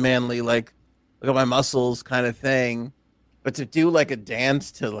sense. That's a manly, like, look at my muscles kind of thing. But to do like a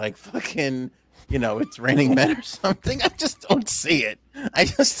dance to like fucking, It's Raining Men or something, I just don't see it. I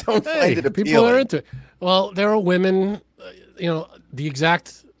just don't find it appealing. People are into it. Well, there are women, the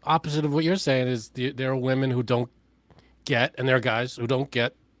exact opposite of what you're saying is there are women who don't get, and there are guys who don't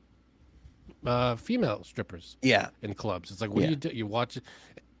get female strippers in clubs. It's like, what do you do? You watch it.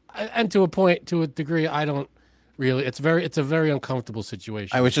 And to a degree, I don't really, it's a very uncomfortable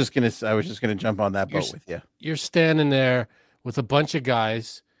situation. I was just gonna jump on that boat with you. You're standing there with a bunch of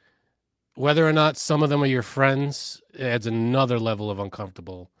guys. Whether or not some of them are your friends adds another level of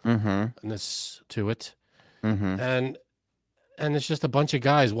uncomfortableness to it. Mm-hmm. And it's just a bunch of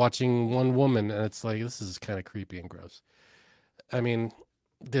guys watching one woman, and it's like, this is kind of creepy and gross. I mean,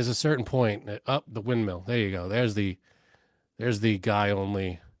 there's a certain point up the windmill. There you go. There's the guy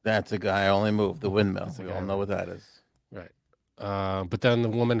only. That's a guy only move. The windmill. We all know what that is. Right. But then the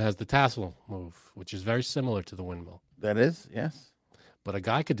woman has the tassel move, which is very similar to the windmill. That is, yes. But a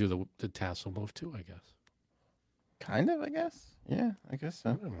guy could do the tassel move too, I guess. Kind of, I guess. Yeah, I guess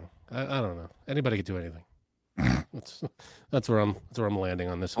I so. don't know. I don't know. Anybody could do anything. that's where I'm landing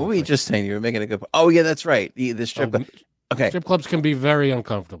on this. What whole were you thing. just saying? You were making a good point. Oh, yeah, that's right. The strip club. Okay. Strip clubs can be very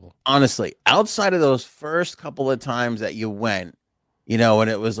uncomfortable. Honestly, outside of those first couple of times that you went, you know, when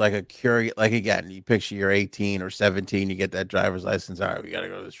it was like a curious, like again, you picture you're 18 or 17, you get that driver's license. All right, we got to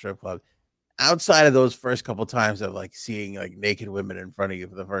go to the strip club. Outside of those first couple times of like seeing like naked women in front of you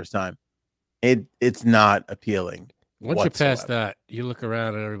for the first time, it's not appealing. Once you pass that, you look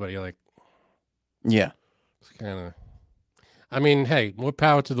around at everybody. You're like, yeah, it's kind of. I mean, hey, more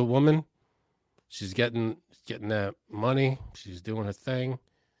power to the woman. She's getting that money. She's doing her thing.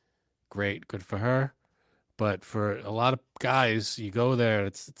 Great, good for her. But for a lot of guys, you go there,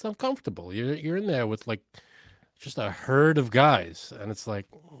 it's uncomfortable. You're in there with like just a herd of guys, and it's like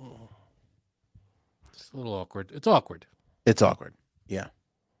it's a little awkward. It's awkward. It's awkward. Yeah,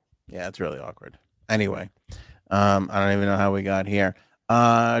 it's really awkward. Anyway, I don't even know how we got here.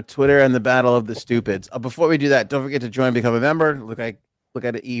 Twitter and the battle of the stupids. Before we do that, don't forget to join, become a member. Look at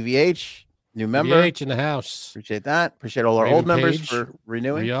it. EVH, new member. EVH in the house. Appreciate that. Appreciate all our Raven old members Page, for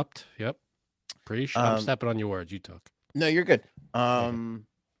renewing. Re-upped. Yep. I'm stepping on your words. You took. No, you're good.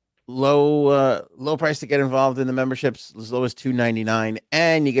 Low price to get involved in the memberships, as low as $2.99,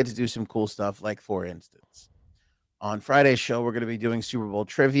 and you get to do some cool stuff. Like, for instance, on Friday's show, we're going to be doing Super Bowl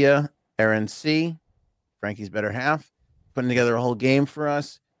trivia. RNC, Frankie's better half, putting together a whole game for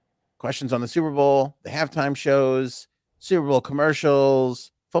us. Questions on the Super Bowl, the halftime shows, Super Bowl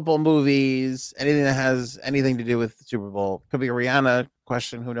commercials, football movies, anything that has anything to do with the Super Bowl. Could be a Rihanna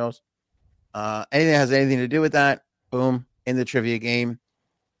question, who knows? Anything that has anything to do with that, boom, in the trivia game.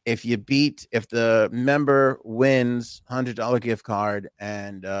 If the member wins, $100 gift card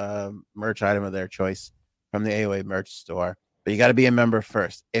and merch item of their choice from the AOA merch store. But you got to be a member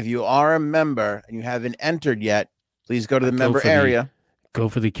first. If you are a member and you haven't entered yet, please go to the member area. Go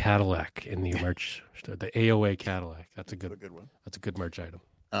for the Cadillac in the merch store, the AOA Cadillac. That's a good one. That's a good merch item.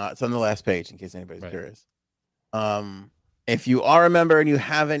 It's on the last page in case anybody's curious. If you are a member and you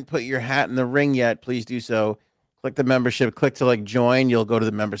haven't put your hat in the ring yet, please do so. Click the membership, click to like join. You'll go to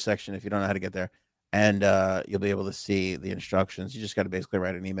the member section if you don't know how to get there, and you'll be able to see the instructions. You just got to basically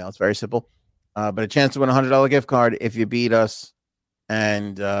write an email. It's very simple. But a chance to win $100 gift card if you beat us,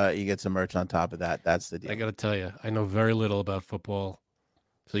 and you get some merch on top of that. That's the deal. I got to tell you, I know very little about football,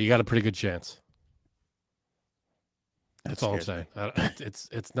 so you got a pretty good chance. That's all I'm saying.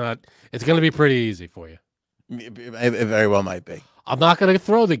 It's not. It's going to be pretty easy for you. It very well might be. I'm not going to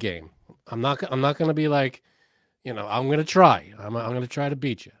throw the game. I'm not going to be like, I'm going to try. I'm going to try to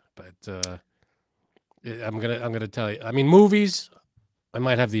beat you, but I'm going to tell you. I mean, movies, I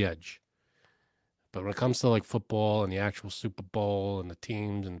might have the edge. But when it comes to like football and the actual Super Bowl and the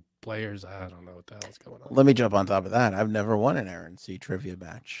teams and players, I don't know what the hell's going on. Let me jump on top of that. I've never won an RNC trivia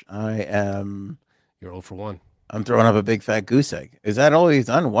match. You're 0 for 1. I'm throwing up a big fat goose egg. Is that all we've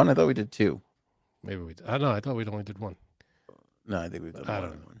done? One? I thought we did 2. Maybe we did. I don't know. I thought we only did 1. No, I think we've done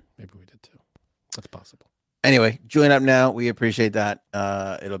one. Maybe we did 2. That's possible. Anyway, join up now. We appreciate that.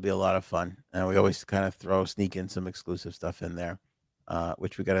 It'll be a lot of fun. And we always kind of sneak in some exclusive stuff in there,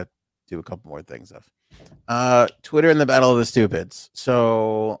 which we got to do a couple more things of. Twitter and the battle of the stupids.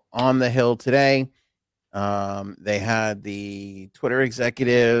 So on the Hill today, they had the Twitter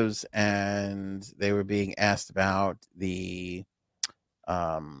executives and they were being asked about the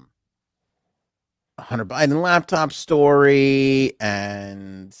Hunter Biden laptop story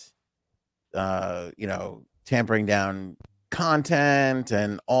and tampering down content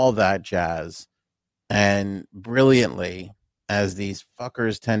and all that jazz. And brilliantly, as these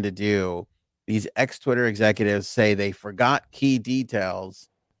fuckers tend to do, these ex-Twitter executives say they forgot key details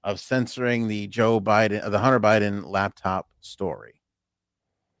of censoring the the Hunter Biden laptop story.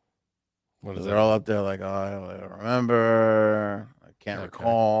 They're all up there like, oh, I don't remember. I can't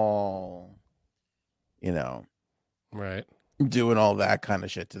recall. Right. Doing all that kind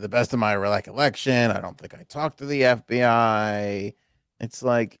of shit. To the best of my recollection, I don't think I talked to the FBI. It's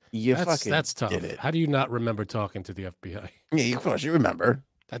like that's tough. Did it. How do you not remember talking to the FBI? Yeah, of course you remember.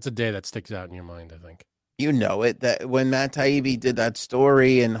 That's a day that sticks out in your mind, I think. You know it, that when Matt Taibbi did that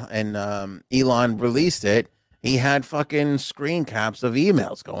story and Elon released it, he had fucking screen caps of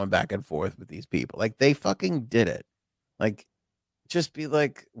emails going back and forth with these people. Like, they fucking did it. Like, just be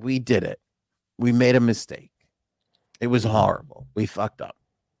like, we did it. We made a mistake. It was horrible. We fucked up.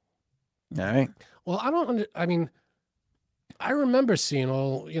 All right. Well, I mean, I remember seeing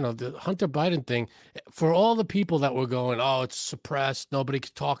the Hunter Biden thing for all the people that were going, oh, it's suppressed.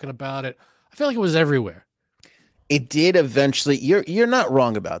 Nobody's talking about it. I feel like it was everywhere. It did eventually. You're not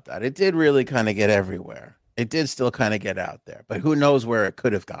wrong about that. It did really kind of get everywhere. It did still kind of get out there, but who knows where it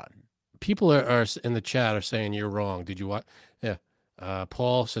could have gotten. People are in the chat are saying you're wrong. Did you watch? Yeah.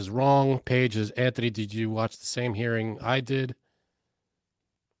 Paul says wrong. Paige says, Anthony, did you watch the same hearing I did?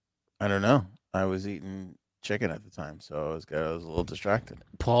 I don't know. I was eating chicken at the time, so I was a little distracted.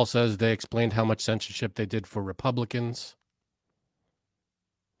 Paul says they explained how much censorship they did for Republicans.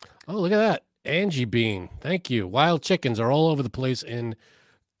 Oh, look at that. Angie Bean. Thank you. Wild chickens are all over the place in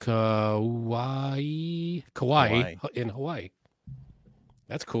Kauai in Hawaii.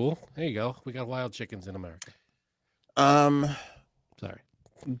 That's cool. There you go. We got wild chickens in America. Sorry.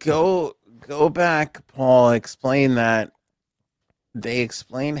 Go back, Paul. Explain that. They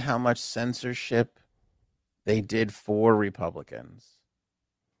explained how much censorship they did for Republicans.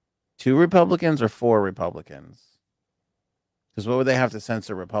 2 Republicans or 4 Republicans? Because what would they have to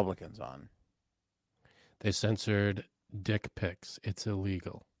censor Republicans on? They censored dick pics. It's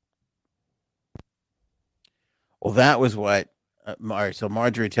illegal. Well, that was what. All right, so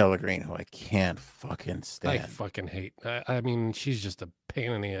Marjorie Taylor Greene, who I can't fucking stand. I fucking hate. I mean, she's just a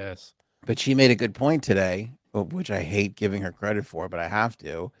pain in the ass. But she made a good point today, which I hate giving her credit for, but I have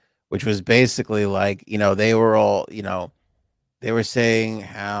to, which was basically like, they were all, they were saying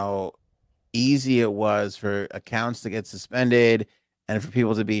how easy it was for accounts to get suspended and for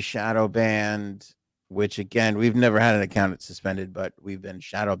people to be shadow banned, which again, we've never had an account that's suspended, but we've been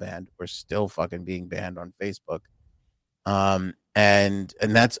shadow banned. We're still fucking being banned on Facebook. And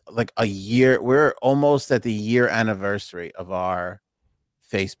that's like a year. We're almost at the year anniversary of our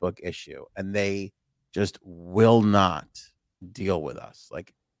Facebook issue, and they just will not deal with us.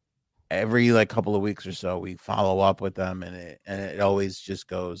 Like every couple of weeks or so, we follow up with them, and it always just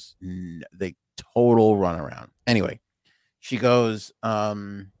goes the total runaround. Anyway, she goes,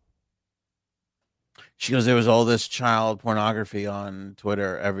 there was all this child pornography on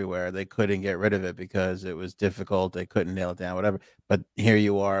Twitter everywhere. They couldn't get rid of it because it was difficult. They couldn't nail it down, whatever. But here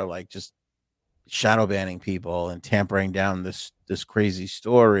you are, like, just shadow banning people and tampering down this crazy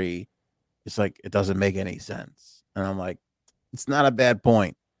story. It's like, it doesn't make any sense. And I'm like, it's not a bad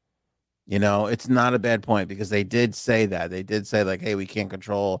point. It's not a bad point, because they did say that. They did say, like, hey, we can't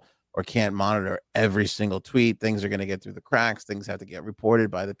control or can't monitor every single tweet. Things are going to get through the cracks. Things have to get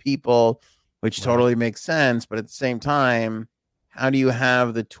reported by the people, which totally makes sense. But at the same time, how do you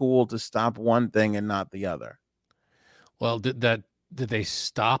have the tool to stop one thing and not the other? Well, did they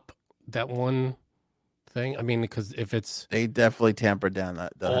stop that one thing? I mean, because if it's... They definitely tampered down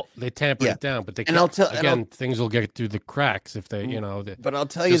they tampered it down, but they can't, things will get through the cracks if they, But I'll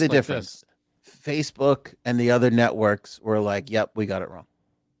tell you the difference. Facebook and the other networks were like, yep, we got it wrong.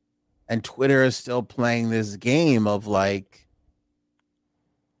 And Twitter is still playing this game of like,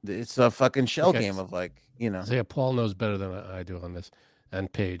 it's a fucking shell game of like, So yeah, Paul knows better than I do on this.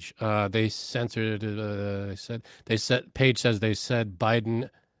 And Paige, they censored. Paige says they said Biden,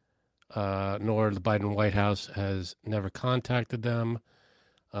 nor the Biden White House has never contacted them.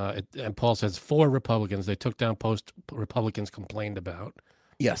 And Paul says 4 Republicans they took down post Republicans complained about.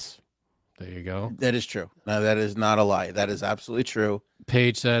 Yes, there you go. That is true. No, that is not a lie. That is absolutely true.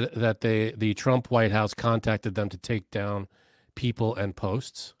 Paige said that the Trump White House contacted them to take down people and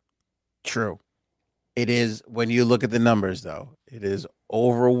posts. True. It is, when you look at the numbers, though, it is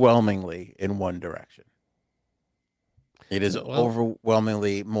overwhelmingly in one direction. It is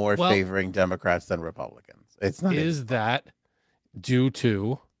overwhelmingly more favoring Democrats than Republicans. It's not. Is that due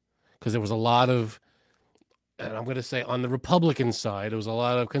to, because there was a lot of, and I'm going to say on the Republican side, there was a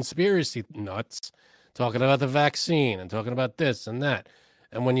lot of conspiracy nuts talking about the vaccine and talking about this and that.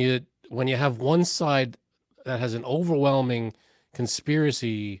 And when you have one side that has an overwhelming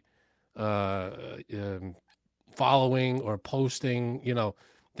conspiracy following or posting,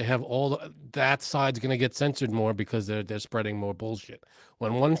 they have that side's going to get censored more because they're spreading more bullshit.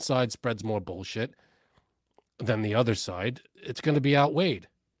 When one side spreads more bullshit than the other side, it's going to be outweighed.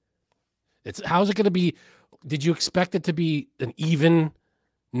 How's it going to be? Did you expect it to be an even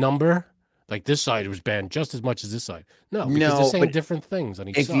number? Like this side was banned just as much as this side. No, because they're saying different things on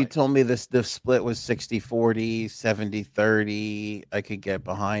each side. If you told me the split was 60-40, 70-30, I could get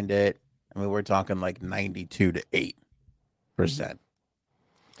behind it. I mean, we're talking like 92-8%.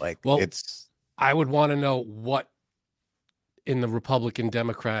 Like, I would want to know what in the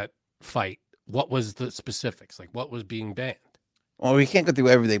Republican-Democrat fight, what was the specifics? Like, what was being banned? Well, we can't go through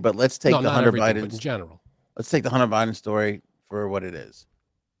everything, but let's take the Hunter Biden in general. Let's take the Hunter Biden story for what it is.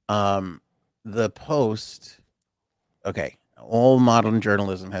 The Post. Okay, all modern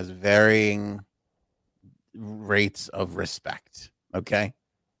journalism has varying rates of respect. Okay.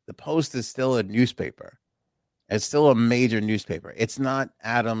 The Post is still a newspaper. It's still a major newspaper. It's not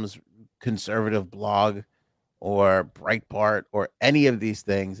Adams' conservative blog or Breitbart or any of these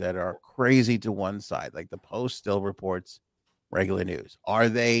things that are crazy to one side. Like the Post still reports regular news. Are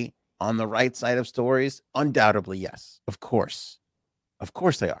they on the right side of stories? Undoubtedly, yes. Of course. Of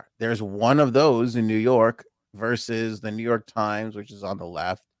course they are. There's one of those in New York versus the New York Times, which is on the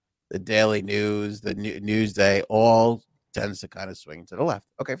left, the Daily News, the Newsday, all tends to kind of swing to the left.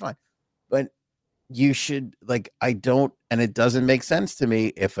 Okay, fine. But you should, like, I don't, and it doesn't make sense to me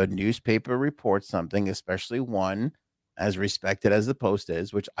if a newspaper reports something, especially one as respected as the Post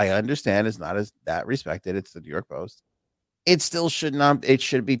is, which I understand is not as that respected. It's the New York Post. It still should not, it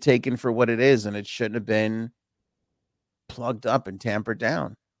should be taken for what it is, and it shouldn't have been plugged up and tampered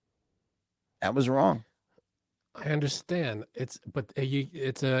down. That was wrong. I understand. It's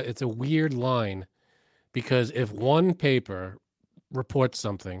a weird line, because if one paper reports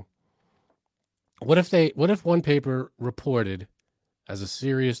something, what if one paper reported as a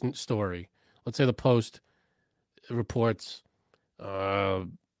serious story? Let's say the Post reports Joe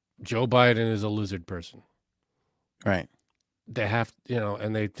Biden is a lizard person. Right. They have,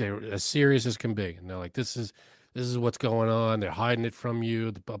 and they're as serious as can be, and they're like, this is what's going on. They're hiding it from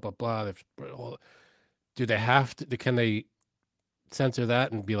you. Blah blah blah. Do they have to? Can they censor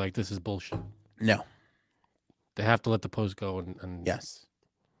that and be like, this is bullshit? No. They have to let the Post go and yes.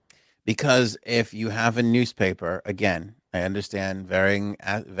 Because if you have a newspaper, again, I understand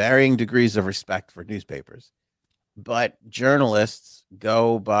varying degrees of respect for newspapers, but journalists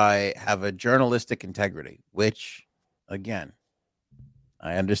have a journalistic integrity, which, again,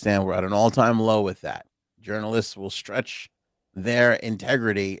 I understand we're at an all-time low with that. Journalists will stretch their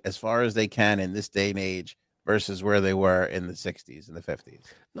integrity as far as they can in this day and age versus where they were in the 60s and the 50s.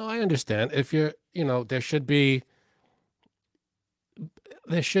 No, I understand. If you're, there should be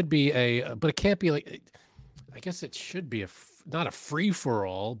a, but it can't be like, I guess it should be not a free for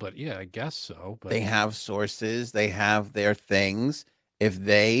all, but yeah, I guess so. But they have sources, they have their things. If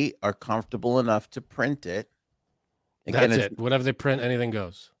they are comfortable enough to print it, again, that's it. Whatever they print, anything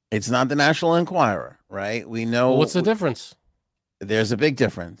goes. It's not the National Enquirer, right? We know. Well, what's the difference? There's a big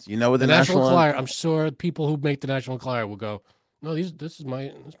difference. With the National Enquirer, I'm sure people who make the National Enquirer will go, no, this is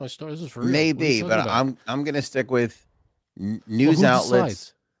my story. This is for real. Maybe, but I'm going to stick with news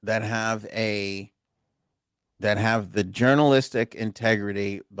outlets that have the journalistic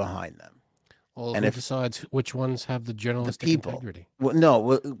integrity behind them. Well, and who decides which ones have the journalistic integrity? Well,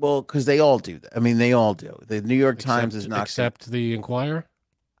 no, because they all do that. I mean, they all do. The New York Times is not, except the Enquirer.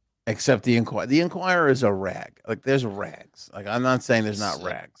 Except the Enquirer. The Enquirer is a rag. Like, there's rags. Like, I'm not saying there's not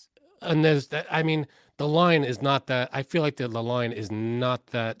rags. And there's that. I mean, the line is not that. I feel like the line is not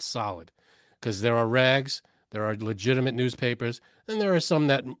that solid, because there are rags, there are legitimate newspapers, and there are some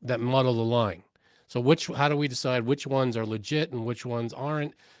that muddle the line. So how do we decide which ones are legit and which ones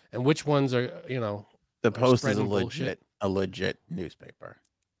aren't, and which ones are, The Post is a legit newspaper.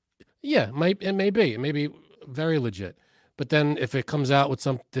 Yeah, it may be very legit. But then if it comes out with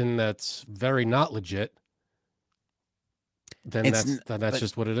something that's very not legit, then that's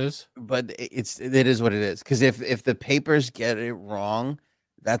just what it is. But it is what it is. Because if the papers get it wrong,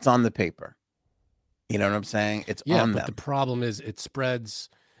 that's on the paper. You know what I'm saying? It's on them. But the problem is it spreads,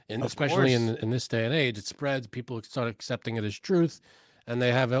 and especially in this day and age, it spreads. People start accepting it as truth, and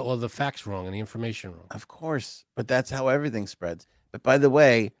they have all the facts wrong and the information wrong. Of course, but that's how everything spreads. But by the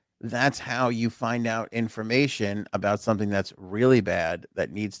way, that's how you find out information about something that's really bad that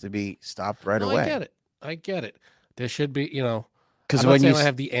needs to be stopped right away. I get it. There should be, because I'm not saying I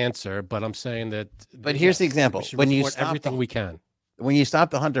have the answer, but I'm saying that. But here's the example: when you stop everything we can. When you stop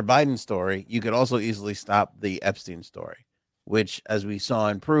the Hunter Biden story, you could also easily stop the Epstein story, which, as we saw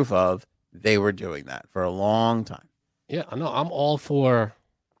in proof of, they were doing that for a long time. Yeah, I know. I'm all for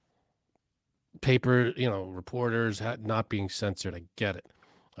paper, reporters not being censored. I get it.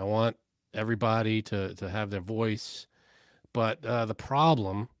 I want everybody to have their voice. But the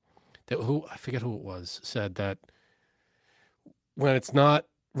problem I forget who it was, said that when it's not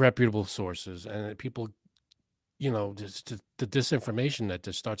reputable sources and people, just the disinformation that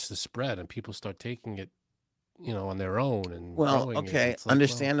just starts to spread and people start taking it, on their own. And okay,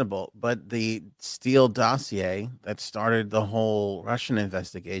 understandable. But the Steele dossier that started the whole Russian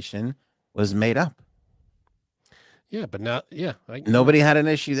investigation was made up. Yeah, but now, nobody had an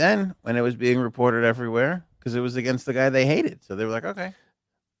issue then when it was being reported everywhere because it was against the guy they hated. So they were like, okay.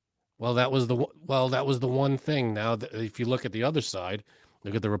 Well, that was the one thing. Now, if you look at the other side,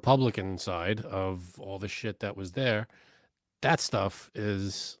 look at the Republican side of all the shit that was there. that stuff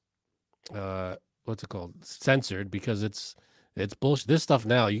is what's it called? Censored because it's bullshit. This stuff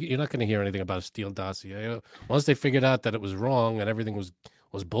now, you're not going to hear anything about a Steele dossier. Once they figured out that it was wrong and everything was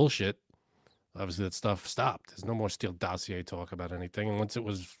bullshit, obviously that stuff stopped. There's no more Steele dossier talk about anything. And once it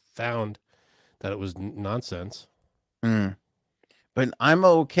was found that it was nonsense. Mm. But I'm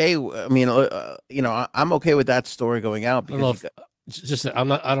okay. I mean, I'm okay with that story going out because I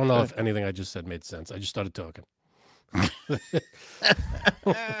don't know if anything I just said made sense. I just started talking.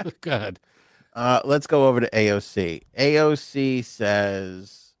 Go ahead. Let's go over to AOC. AOC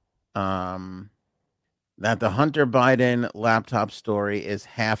says that the Hunter Biden laptop story is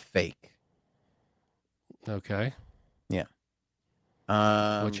half fake. Okay. Yeah.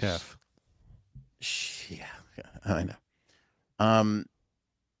 Which half? Yeah, I know.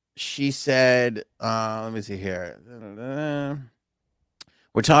 She said, let me see here.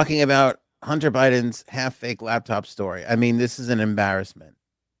 We're talking about Hunter Biden's half fake laptop story. I mean, this is an embarrassment.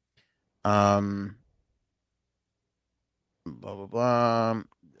 Blah blah blah.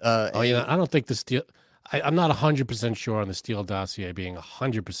 I don't think the Steele. I'm not 100% sure on the Steele dossier being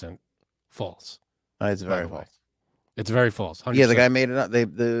 100% false. It's very false. It's very false. 100%. Yeah, the guy made it up.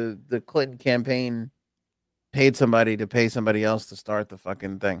 The Clinton campaign paid somebody to pay somebody else to start the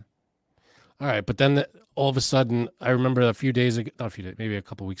fucking thing. All right, but then all of a sudden, I remember a few days ago, not a few days, maybe a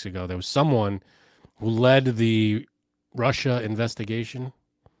couple weeks ago, there was someone who led the Russia investigation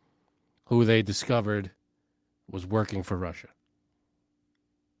who they discovered was working for Russia.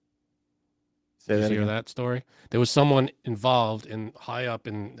 Did you hear that story? There was someone involved high up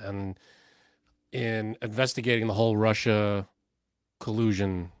in investigating the whole Russia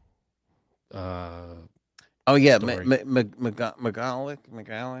collusion. Oh yeah, Magalik.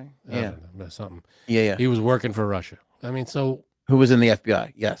 Yeah, something. Yeah. He was working for Russia. I mean, so who was in the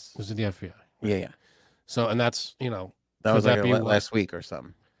FBI? Yes, was in the FBI. Yeah. So, and that's that was like last week or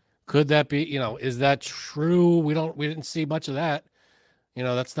something. Could that be? Is that true? We didn't see much of that.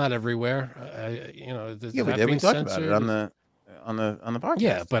 That's not everywhere. Yeah, we did. We talked about it on the podcast.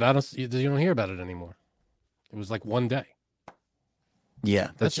 Yeah, but you don't hear about it anymore. It was like one day.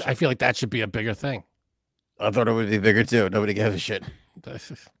 Yeah, I feel like that should be a bigger thing. I thought it would be bigger too. Nobody gave a shit.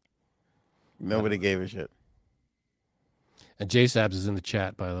 Nobody gave a shit. And JSabs is in the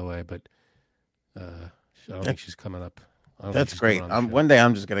chat, by the way, but I don't think she's coming up. That's great. One day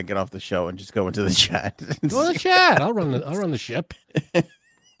I'm just gonna get off the show and just go into the chat. Go to the chat. I'll run the ship.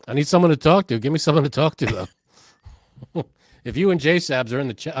 I need someone to talk to. Give me someone to talk to though. If you and JSabs are in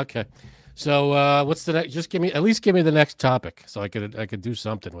the chat, okay. So what's the next? Just give me the next topic so I could do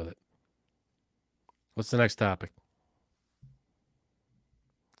something with it. What's the next topic?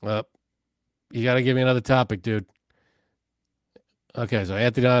 Well, you got to give me another topic, dude. Okay, so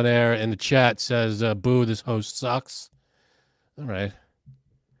Anthony on there in the chat says, "Boo, this host sucks." All right,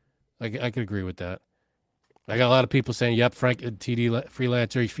 I could agree with that. I got a lot of people saying, "Yep, Frank TD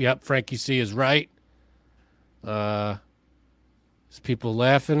freelancer. Yep, Frankie C is right." There's people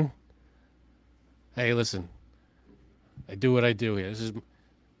laughing. Hey, listen, I do what I do here.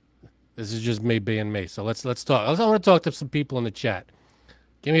 This is just me being me. So let's talk. I want to talk to some people in the chat.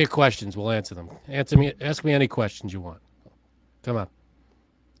 Give me your questions. We'll answer them. Ask me any questions you want. Come on.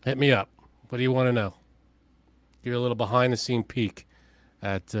 Hit me up. What do you want to know? Give you a little behind-the-scene peek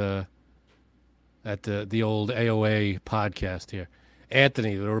at the old AOA podcast here.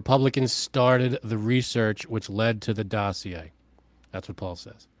 Anthony, the Republicans started the research which led to the dossier. That's what Paul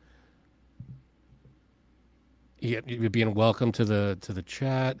says. You're being welcome to the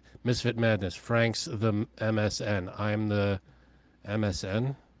chat. Misfit Madness. Frank's the MSN. I'm the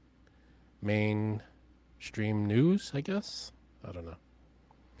MSN. Mainstream news, I guess. I don't know.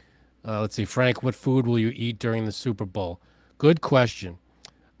 Let's see. Frank, what food will you eat during the Super Bowl? Good question.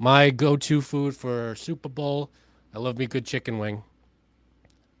 My go-to food for Super Bowl, I love me good chicken wing.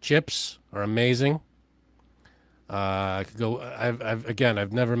 Chips are amazing. I could go.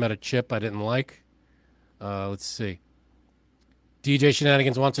 I've never met a chip I didn't like. Let's see. DJ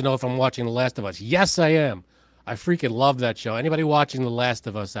Shenanigans wants to know if I'm watching The Last of Us. Yes, I am. I freaking love that show. Anybody watching The Last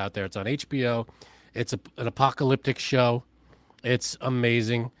of Us out there? It's on HBO. It's an apocalyptic show. It's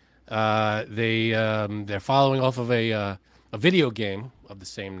amazing. They're following off of a video game of the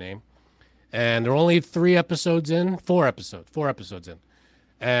same name, and they're only 4 episodes in,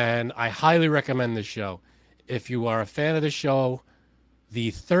 and I highly recommend this show. If you are a fan of the show,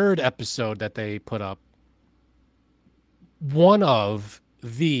 the 3rd episode that they put up, one of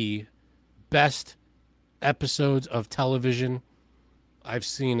the best episodes of television I've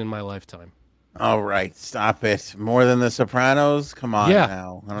seen in my lifetime. All right, stop it. More than The Sopranos? Come on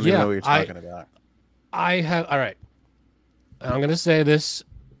now. I don't even know what you're talking about. All right. I'm going to say this,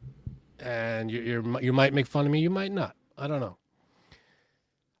 and you might make fun of me. You might not. I don't know.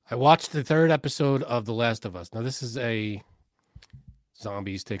 I watched the 3rd episode of The Last of Us. Now, this is a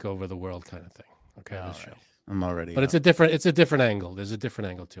zombies take over the world kind of thing. Okay, this show. I'm already. But it's a different angle. There's a different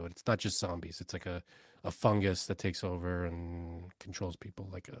angle to it. It's not just zombies. It's like a fungus that takes over and controls people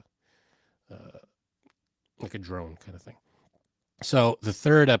like a drone kind of thing. So the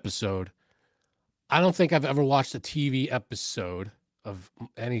 3rd episode, I don't think I've ever watched a TV episode of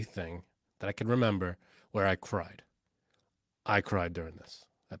anything that I can remember where I cried. I cried during this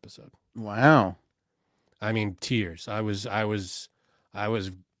episode. Wow. I mean, tears. I was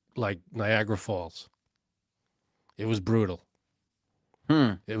like Niagara Falls. It was brutal.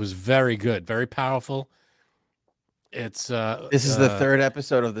 It was very good, very powerful. It's this is the 3rd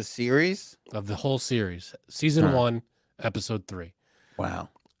episode of the series, of the whole series, season 1, episode 3. Wow.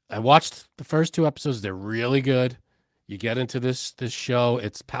 I watched the first 2 episodes. They're really good. You get into this show.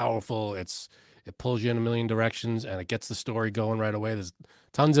 It's powerful. It pulls you in a million directions, and it gets the story going right away. There's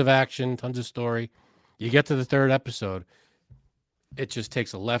tons of action, tons of story. You get to the 3rd episode, it just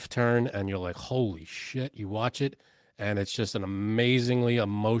takes a left turn, and you're like, holy shit. You watch it, and it's just an amazingly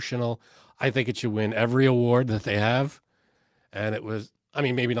emotional. I think it should win every award that they have. And it was, I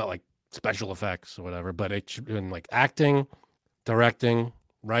mean, maybe not like special effects or whatever, but it should win like acting, directing,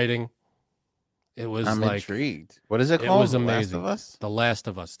 writing. It was I'm like intrigued. What is it it called? was The amazing. Last of Us? The Last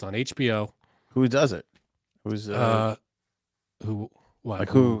of Us. It's on HBO. Who does it? Who's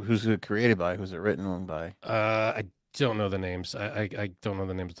who's it created by? Who's it written by? I don't know the names. I don't know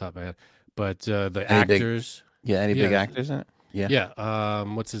the names off the top of my head. But the Any big- actors. Big Yeah. actors in it? Yeah. Yeah.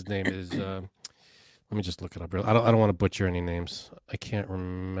 What's his name is let me just look it up. I don't want to butcher any names. I can't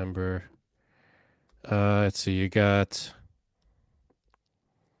remember. Let's see. You got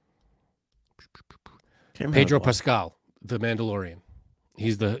Pedro Pascal, the Mandalorian.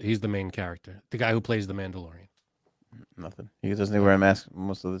 He's the main character. The guy who plays the Mandalorian. Nothing. He doesn't wear a mask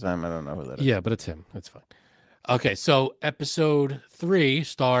most of the time. I don't know who that is. Yeah, but it's him. It's fine. Okay, so episode 3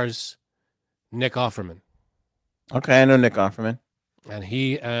 stars Nick Offerman. Okay, I know Nick Offerman. And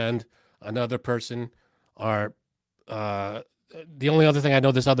he and another person are the only other thing I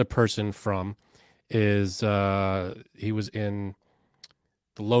know this other person from is he was in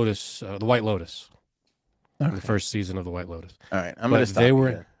the White Lotus, in the first season of the White Lotus. All right, I'm going to stop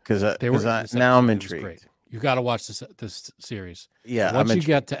because now I'm intrigued. Great. You got to watch this series. Yeah, once you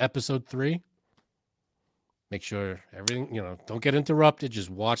get to episode 3, make sure everything, don't get interrupted. Just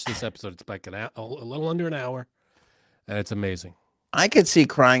watch this episode. It's like a little under an hour, and it's amazing. I could see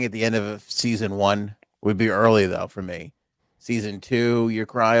crying at the end of season 1 would be early though for me. Season 2, you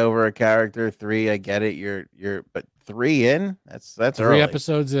cry over a character. 3, I get it. But 3 in, that's 3 early.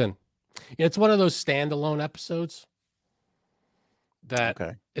 episodes in. It's one of those standalone episodes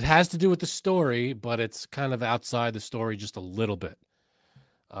that it has to do with the story, but it's kind of outside the story just a little bit.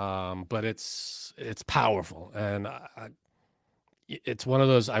 But it's powerful, and it's one of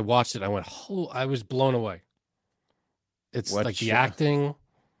those. I watched it. I went, I was blown away. It's like the acting.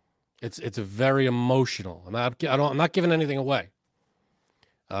 It's a very emotional. I'm not giving anything away.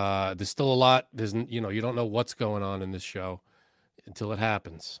 There's still a lot. You don't know what's going on in this show until it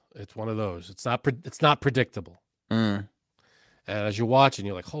happens. It's one of those. It's not predictable. And as you're watching,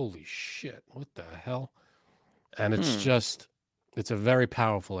 you're like, holy shit, what the hell? And it's a very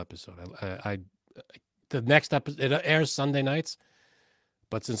powerful episode. The next episode, it airs Sunday nights,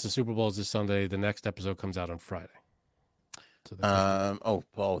 but since the Super Bowl is this Sunday, the next episode comes out on Friday. So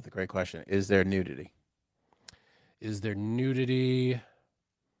Paul, with a great question. Is there nudity? Is there nudity?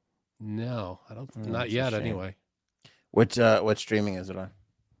 No, I don't. Not yet, anyway. What streaming is it on?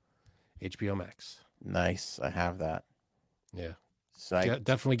 HBO Max. Nice, I have that. Yeah,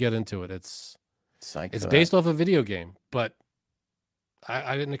 definitely get into it. It's Psyched based off a video game, but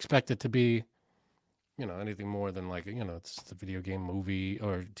I didn't expect it to be, anything more than like it's a video game, movie,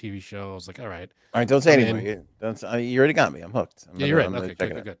 or TV show. I was like, all right, don't say anything. You already got me. I'm hooked. You're right. Okay,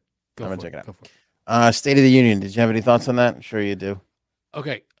 good. I'm gonna check it out. State of the Union. Did you have any thoughts on that? I'm sure you do.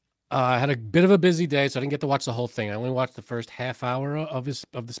 Okay. I had a bit of a busy day, so I didn't get to watch the whole thing. I only watched the first half hour of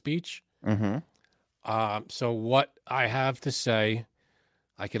the speech. Mm-hmm. So what I have to say,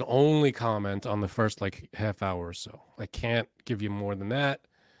 I can only comment on the first half hour or so. I can't give you more than that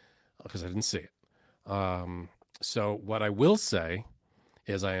because I didn't see it. So what I will say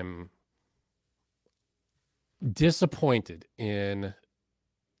is I am disappointed in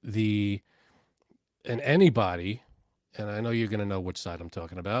anybody. And I know you're going to know which side I'm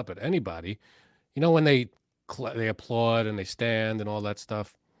talking about, but anybody, when they applaud and they stand and all that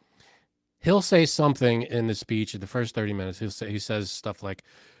stuff, he'll say something in the speech in the first 30 minutes. He says stuff like,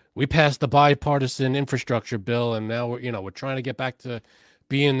 we passed the bipartisan infrastructure bill, and now we're trying to get back to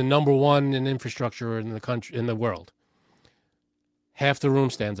being the number one in infrastructure in the country, in the world. Half the room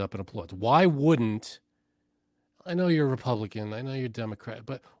stands up and applauds. Why wouldn't, I know you're a Republican, I know you're a Democrat,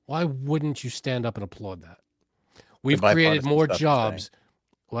 but why wouldn't you stand up and applaud that? We've created more jobs.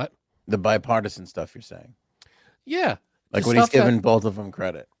 What? The bipartisan stuff you're saying. Yeah. Like when he's giving both of them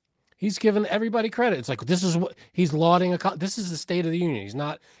credit. He's given everybody credit. It's like, this is what he's lauding. This is the State of the Union. He's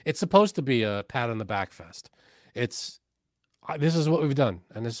not, it's supposed to be a pat on the back fest. This is what we've done,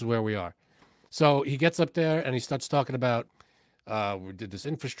 and this is where we are. So he gets up there and he starts talking about, we did this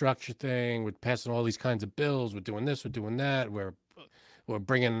infrastructure thing. We're passing all these kinds of bills. We're doing this. We're doing that. We're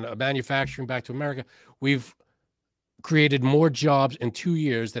bringing manufacturing back to America. We've created more jobs in 2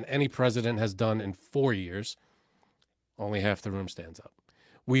 years than any president has done in 4 years. Only half the room stands up.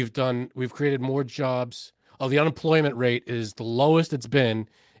 We've created more jobs. Oh, the unemployment rate is the lowest it's been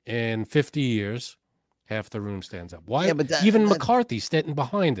in 50 years. Half the room stands up. Why? Yeah, even McCarthy standing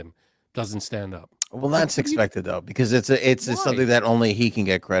behind him doesn't stand up. Well, that's expected though, because it's something that only he can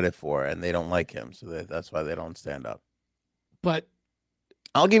get credit for, and they don't like him, so that's why they don't stand up. But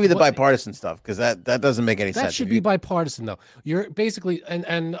I'll give you the bipartisan stuff, because that doesn't make any sense. That should be bipartisan though. You're basically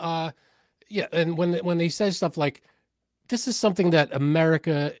and when they say stuff like, this is something that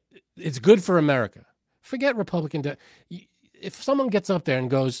America, it's good for America. Forget Republican. If someone gets up there and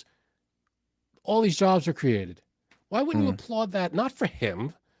goes, all these jobs are created, why wouldn't you applaud that? Not for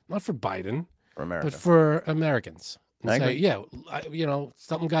him, not for Biden, for America, but for Americans. And say, yeah,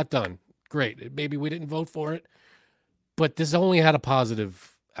 something got done. Great. Maybe we didn't vote for it, but this only had a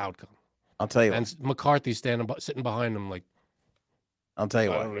positive outcome. I'll tell you. And McCarthy sitting behind him like, I'll tell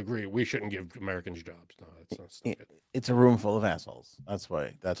you I don't agree. We shouldn't give Americans jobs. No, that's not good. It's a room full of assholes. That's what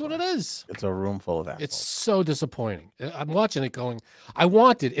it is. It's a room full of assholes. It's so disappointing. I'm watching it going,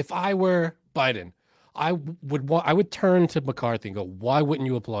 if I were Biden, I would turn to McCarthy and go, why wouldn't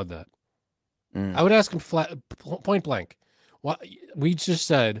you applaud that? I would ask him point blank. I just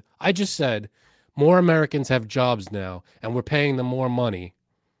said, more Americans have jobs now, and we're paying them more money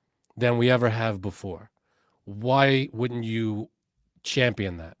than we ever have before. Why wouldn't you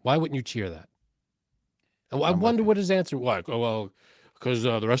champion that? Why wouldn't you cheer that? And I wonder what his answer was. Oh, well, because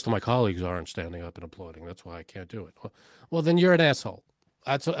the rest of my colleagues aren't standing up and applauding. That's why I can't do it. Well, then you're an asshole.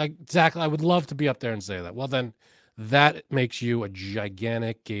 Exactly. I would love to be up there and say that. Well, then that makes you a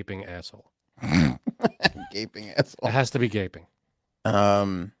gigantic gaping asshole. Gaping asshole. It has to be gaping.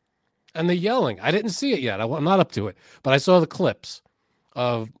 And the yelling. I didn't see it yet. I'm not up to it. But I saw the clips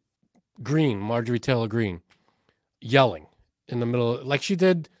of Marjorie Taylor Greene, yelling in the middle, like she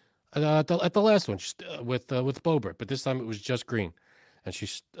did at the last one with Boebert. But this time it was just Greene. And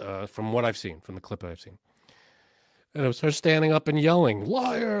she's, from what I've seen, from the clip I've seen. And it was her standing up and yelling,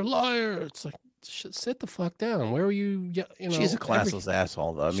 liar, liar. It's like, sit the fuck down. Where are you? She's a classless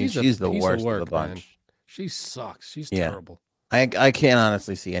asshole, though. I mean, she's the worst of the bunch. Man. She sucks. She's terrible. I can't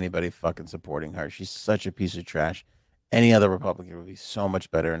honestly see anybody fucking supporting her. She's such a piece of trash. Any other Republican would be so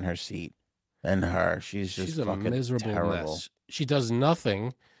much better in her seat than her. She's a fucking miserable terrible mess. She does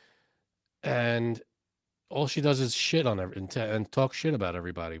nothing, and all she does is shit on and talk shit about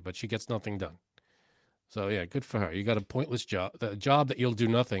everybody, but she gets nothing done. So yeah, good for her. You got a pointless job, the job that you'll do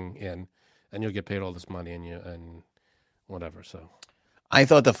nothing in, and you'll get paid all this money and whatever. So I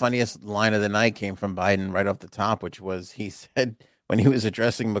thought the funniest line of the night came from Biden right off the top, which was he said when he was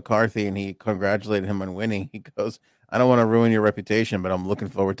addressing McCarthy and he congratulated him on winning, he goes, I don't want to ruin your reputation, but I'm looking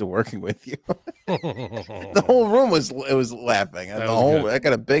forward to working with you. The whole room was laughing. I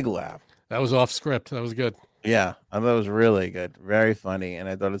got a big laugh. That was off script. That was good. Yeah, I thought it was really good. Very funny, and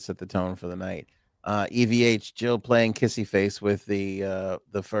I thought it set the tone for the night. EVH, Jill playing kissy face with the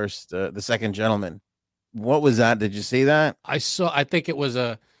second gentleman. What was that? Did you see that? I think it was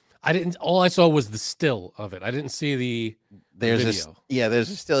all I saw was the still of it. I didn't see the video. There's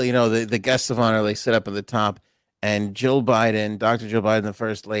a still, the guests of honor, they sit up at the top, and Jill Biden, Dr. Jill Biden, the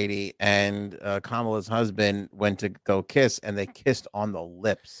first lady, and Kamala's husband went to go kiss, and they kissed on the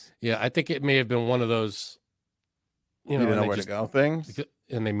lips. Yeah, I think it may have been one of those, you didn't know where to go things.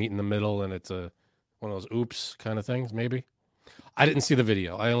 And they meet in the middle, and it's one of those oops kind of things, maybe. I didn't see the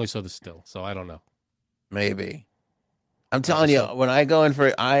video. I only saw the still, so I don't know. Maybe. I'm telling you, when I go in for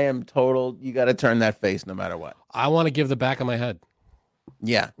it, I am total, you got to turn that face no matter what. I want to give the back of my head.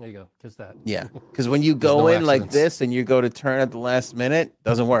 Yeah. There you go. Kiss that. Yeah. Because when you go in like this and you go to turn at the last minute,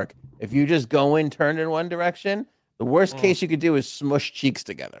 doesn't work. If you just go in, turn in one direction, the worst case you could do is smush cheeks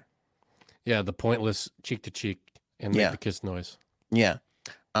together. Yeah, the pointless cheek to cheek and make the kiss noise. Yeah.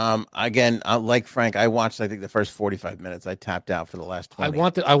 Again, like Frank, I watched, I think, the first 45 minutes. I tapped out for the last 20.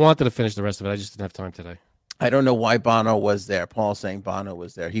 I wanted to finish the rest of it. I just didn't have time today. I don't know why Bono was there. Paul saying Bono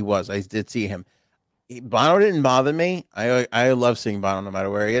was there. He was. I did see him. Bono didn't bother me. I love seeing Bono no matter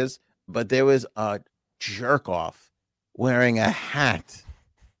where he is. But there was a jerk off wearing a hat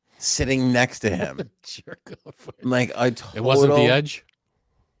sitting next to him. Jerk off. Like a total, It wasn't the Edge.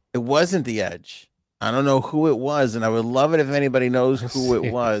 It wasn't the Edge. I don't know who it was, and I would love it if anybody knows who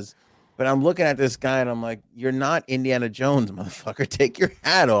it was. But I'm looking at this guy, and I'm like, "You're not Indiana Jones, motherfucker. Take your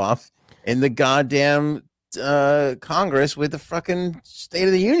hat off in the goddamn Congress with the fucking State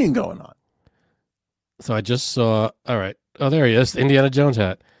of the Union going on." So I just saw. All right. Oh, there he is. Indiana Jones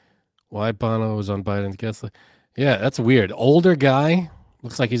hat. Why Bono was on Biden's guest list? Yeah, that's weird. Older guy.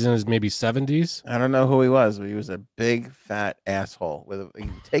 Looks like he's in his maybe 70s. I don't know who he was, but he was a big fat asshole.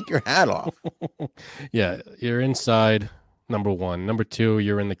 Take your hat off. Yeah, you're inside. Number one. Number two,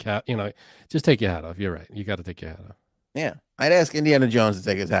 you're in the cat. Just take your hat off. You're right. You got to take your hat off. Yeah, I'd ask Indiana Jones to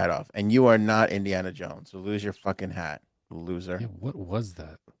take his hat off, and you are not Indiana Jones, so lose your fucking hat, loser. Yeah, what was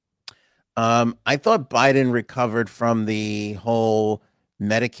that? I thought Biden recovered from the whole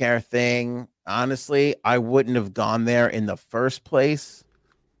Medicare thing. Honestly, I wouldn't have gone there in the first place.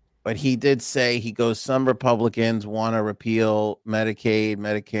 But he did say some Republicans want to repeal Medicaid,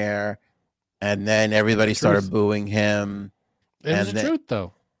 Medicare, and then everybody started booing him. It was the truth,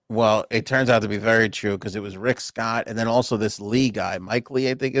 though. Well, it turns out to be very true because it was Rick Scott and then also this Lee guy, Mike Lee,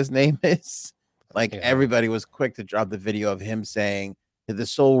 I think his name is. Everybody was quick to drop the video of him saying that the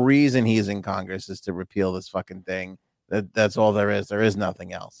sole reason he's in Congress is to repeal this fucking thing. That's all there is. There is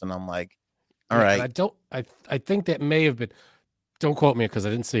nothing else. And I'm like, all right. I think that may have been. Don't quote me because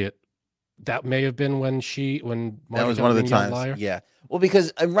I didn't see it. That may have been when that was one of the times. Liar. Yeah. Well,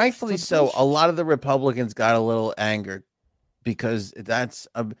 because rightfully so, a lot of the Republicans got a little angered because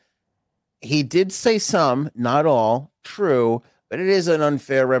he did say some, not all, true, but it is an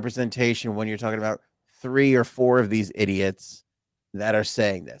unfair representation when you're talking about 3 or 4 of these idiots that are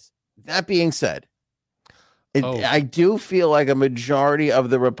saying this. That being said, I do feel like a majority of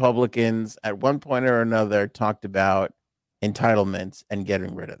the Republicans at one point or another talked about entitlements and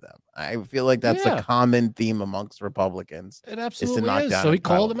getting rid of them. I feel like that's a common theme amongst Republicans. It absolutely is. So he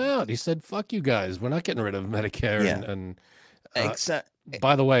called them out. He said, "Fuck you guys. We're not getting rid of Medicare." Yeah.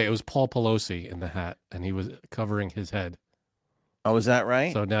 By the way, it was Paul Pelosi in the hat, and he was covering his head. Oh, is that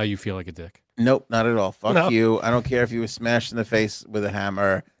right? So now you feel like a dick. Nope, not at all. Fuck you. I don't care if you were smashed in the face with a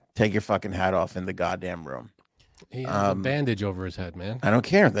hammer. Take your fucking hat off in the goddamn room. He has a bandage over his head, man. I don't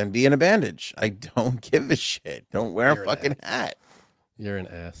care. Then be in a bandage. I don't give a shit. Don't wear a fucking hat. You're an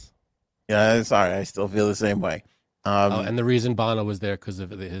ass. Yeah, sorry. I still feel the same way. And the reason Bono was there because of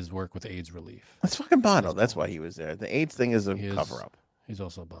his work with AIDS relief. That's fucking Bono. That's why he was there. The AIDS thing is a cover-up. He's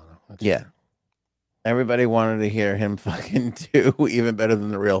also Bono. That's true. Everybody wanted to hear him fucking do even better than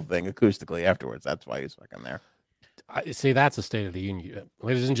the real thing acoustically afterwards. That's why he's fucking there. See, that's a State of the Union.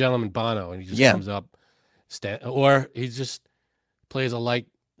 Ladies and gentlemen, Bono. And he just comes up. Or he just plays a light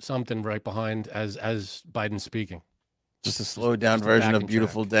something right behind as Biden's speaking. Just a slowed down version of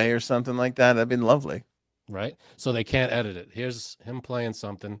Beautiful Day or something like that. That'd been lovely. Right? So they can't edit it. Here's him playing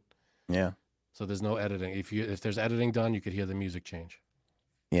something. Yeah. So there's no editing. If there's editing done, you could hear the music change.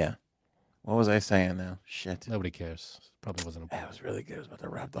 Yeah. What was I saying now? Shit. Nobody cares. Probably wasn't important. That was really good. I was about to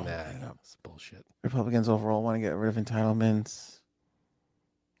wrap the whole thing up. It's bullshit. Republicans overall want to get rid of entitlements.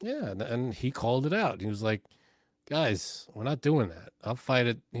 Yeah, and he called it out. He was like, "Guys, we're not doing that. I'll fight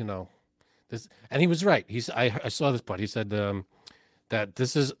it." This, and he was right. I saw this part. He said that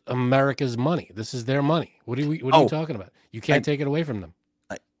this is America's money. This is their money. What are you talking about? You can't take it away from them.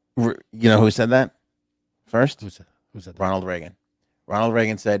 You know who said that first? Who said that? Ronald Reagan. Ronald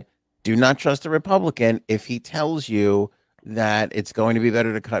Reagan said, "Do not trust a Republican if he tells you that it's going to be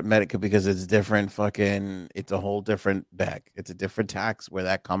better to cut Medicare because it's different it's a whole different bag. It's a different tax where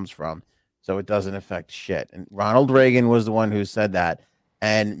that comes from. So it doesn't affect shit." And Ronald Reagan was the one who said that.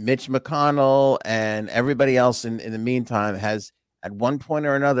 And Mitch McConnell and everybody else in the meantime has at one point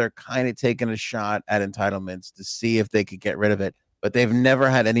or another kind of taken a shot at entitlements to see if they could get rid of it. But they've never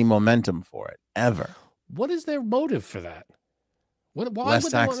had any momentum for it, ever. What is their motive for that? Why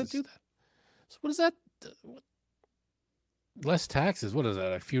would they want to do that? So what is that? Less taxes. What is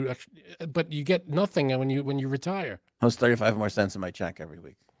that? A few extra, but you get nothing when you retire. I was 35 more cents in my check every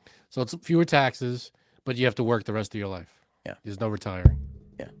week. So it's fewer taxes, but you have to work the rest of your life. Yeah. There's no retiring.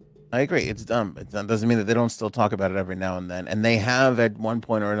 Yeah. I agree. It's dumb. It doesn't mean that they don't still talk about it every now and then. And they have at one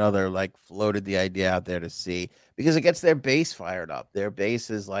point or another floated the idea out there to see because it gets their base fired up. Their base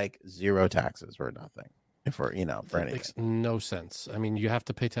is 0 taxes or nothing. for That anything. makes no sense. I mean, you have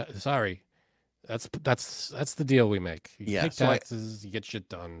to pay sorry. That's the deal we make. You Yeah, pay so taxes, you get shit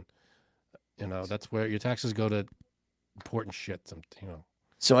done. That's where your taxes go to important shit.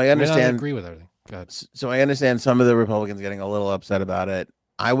 So I I may not understand. agree with everything. Go ahead. So I understand some of the Republicans getting a little upset about it.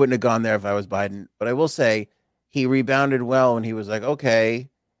 I wouldn't have gone there if I was Biden, but I will say he rebounded well when he was like, okay,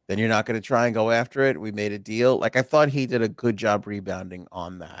 then you're not going to try and go after it. We made a deal. Like I thought he did a good job rebounding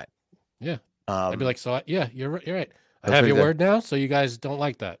on that. Yeah. I'd be like, yeah, you're right. I That's have what he your did. word now, so you guys don't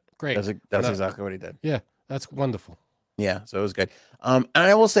like that. Great. That's exactly what he did. Yeah, that's wonderful. Yeah, so it was good. And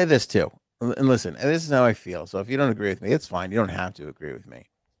I will say this too. And listen, and this is how I feel. So if you don't agree with me, it's fine. You don't have to agree with me.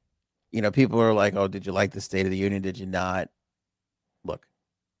 People are like, "Oh, did you like the State of the Union? Did you not?" Look,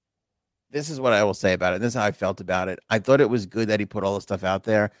 this is what I will say about it. This is how I felt about it. I thought it was good that he put all the stuff out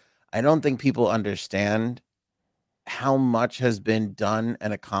there. I don't think people understand how much has been done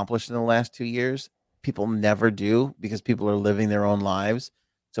and accomplished in the last 2 years. People never do because people are living their own lives.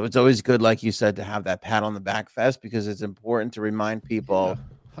 So it's always good, like you said, to have that pat on the back fest because it's important to remind people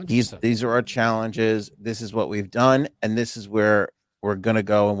Yeah, these are our challenges. This is what we've done, and this is where we're going to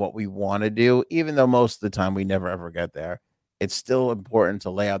go and what we want to do, even though most of the time we never ever get there. It's still important to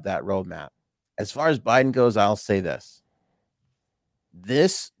lay out that roadmap. As far as Biden goes, I'll say this.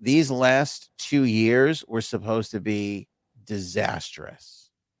 These last 2 years were supposed to be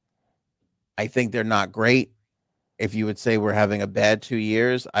disastrous. I think they're not great. If you would say we're having a bad 2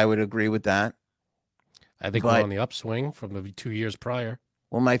 years, I would agree with that. I think we're on the upswing from the 2 years prior.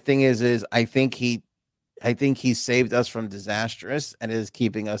 Well, my thing is I think he saved us from disastrous and is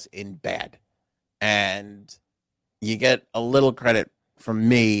keeping us in bad. And you get a little credit from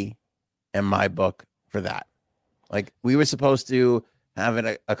me and my book for that. Like we were supposed to have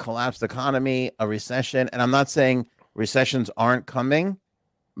a collapsed economy, a recession. And I'm not saying recessions aren't coming,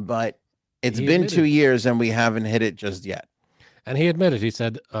 but it's been 2 years and we haven't hit it just yet. And he admitted, he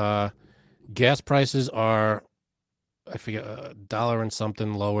said, gas prices are, I forget, $1 and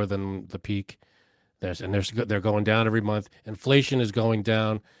something lower than the peak. They're going down every month. Inflation is going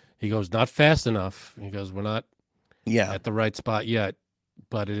down. He goes, not fast enough. He goes, we're not at the right spot yet,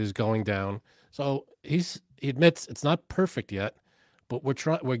 but it is going down. So he admits it's not perfect yet, but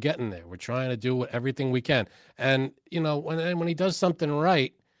we're getting there. We're trying to do everything we can. And when he does something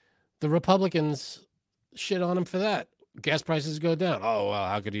right, the Republicans shit on him for that. Gas prices go down. Oh well,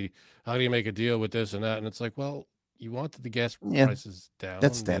 how do you make a deal with this and that? And it's like, well, you wanted the gas prices down.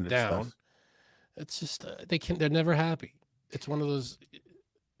 That's standard down. stuff. It's just they're never happy. It's one of those,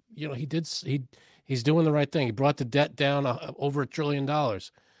 he's doing the right thing. He brought the debt down over $1 trillion,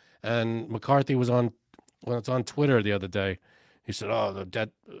 and McCarthy was on Twitter the other day. He said, "Oh, the debt."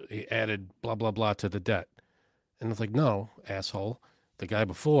 He added blah blah blah to the debt, and it's like, no, asshole. The guy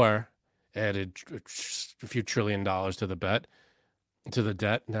before added a few $1 trillion to the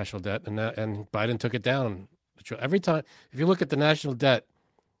debt, national debt, and Biden took it down. Every time, if you look at the national debt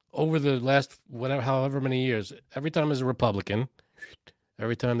over the last however many years, every time there's a Republican,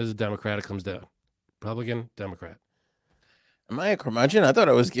 every time there's a Democrat, it comes down. Republican, Democrat. Am I a curmudgeon? I thought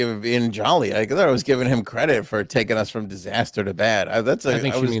I was being jolly. I thought I was giving him credit for taking us from disaster to bad. I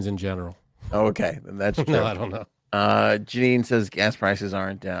think she means in general. Oh, okay, then that's true. No, I don't know. Janine says gas prices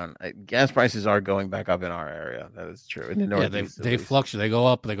aren't down. Gas prices are going back up in our area. That is true. In the Northeast, they fluctuate. They go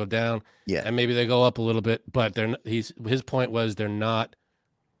up, they go down. Yeah, and maybe they go up a little bit, but his point was they're not.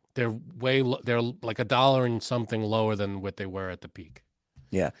 They're like $1 and something lower than what they were at the peak.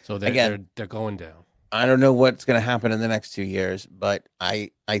 Yeah. So they're going down. I don't know what's going to happen in the next 2 years, but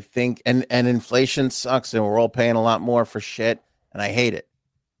I think and inflation sucks and we're all paying a lot more for shit and I hate it.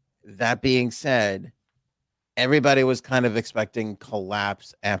 That being said, everybody was kind of expecting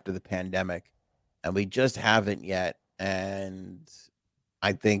collapse after the pandemic and we just haven't yet. And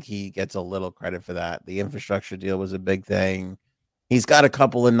I think he gets a little credit for that. The infrastructure deal was a big thing. He's got a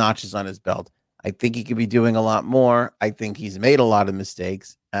couple of notches on his belt. I think he could be doing a lot more. I think he's made a lot of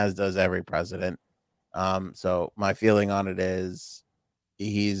mistakes, as does every president. So my feeling on it is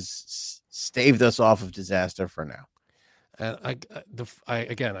he's staved us off of disaster for now. And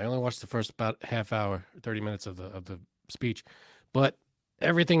I only watched the first about half hour, 30 minutes of the speech, but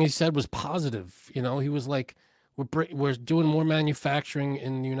everything he said was positive. He was like, we're doing more manufacturing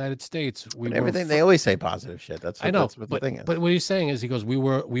in the United States. They always say positive shit. That's what the thing is. But what he's saying is, he goes, we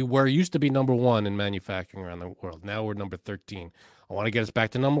were used to be number 1 in manufacturing around the world. Now we're number 13. I want to get us back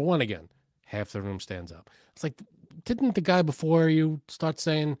to number 1 again. Half the room stands up. It's like, didn't the guy before you start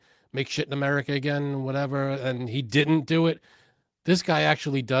saying make shit in America again, whatever, and he didn't do it? This guy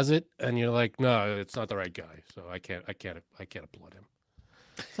actually does it, and you're like, no, it's not the right guy. So I can't applaud him.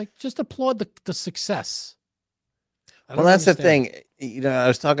 It's like, just applaud the success. Well, that's the thing. I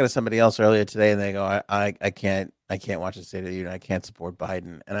was talking to somebody else earlier today, and they go, I can't watch the State of the Union. I can't support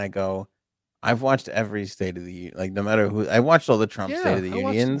Biden. And I go, I've watched every State of the Union. Like, no matter who, I watched all the Trump State of the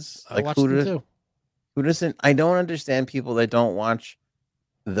Unions. I watched them too. Who doesn't? I don't understand people that don't watch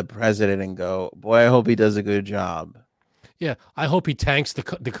the president and go, boy, I hope he does a good job. Yeah, I hope he tanks the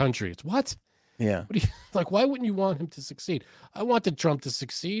country. It's what? Yeah. What do you, like, why wouldn't you want him to succeed? I wanted Trump to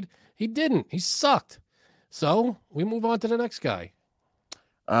succeed. He didn't. He sucked. So we move on to the next guy.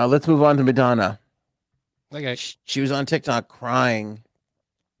 Let's move on to Madonna. Okay. She was on TikTok crying,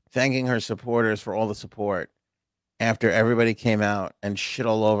 thanking her supporters for all the support after everybody came out and shit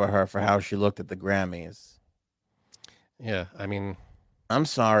all over her for how she looked at the Grammys. Yeah, I mean, I'm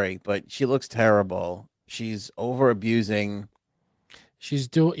sorry, but she looks terrible. She's over abusing. She's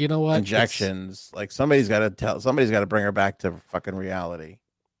doing, you know what? Injections. Like, somebody's got to bring her back to fucking reality.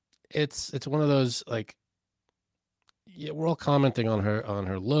 It's one of those, like, yeah, we're all commenting on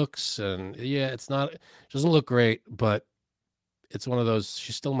her looks, and yeah, it doesn't look great, but it's one of those,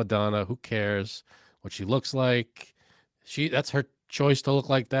 she's still Madonna. Who cares what she looks like? That's her choice to look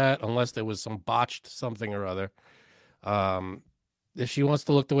like that, unless there was some botched something or other. If she wants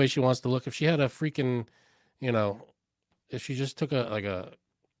to look the way she wants to look, if she had a freaking, if she just took a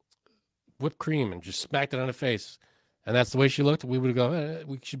whipped cream and just smacked it on her face, and that's the way she looked, we would go,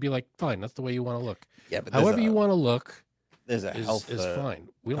 we should be like, fine, that's the way you want to look. Yeah, but however you want to look, there's a health is fine.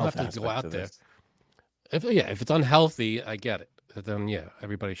 We don't have to go out there. This. If it's unhealthy, I get it. Then yeah,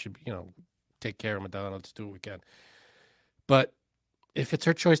 everybody should, take care of Madonna. Let's do what we can. But if it's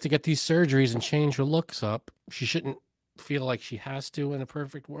her choice to get these surgeries and change her looks up, she shouldn't feel like she has to in a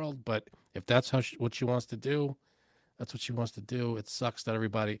perfect world. But if that's what she wants to do, that's what she wants to do. It sucks that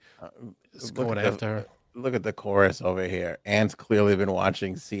everybody is going after her. Look at the chorus over here. Anne's clearly been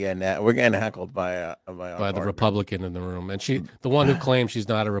watching CNN. We're getting heckled by the Republican in the room, and the one who claims she's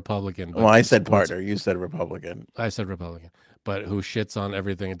not a Republican. Well, I said partner. You said Republican. I said Republican, but who shits on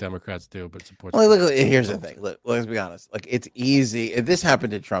everything Democrats do, but supports. Well, look, here's the thing. Look, let's be honest. Like, it's easy. This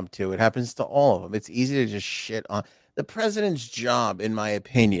happened to Trump too. It happens to all of them. It's easy to just shit on the president's job. In my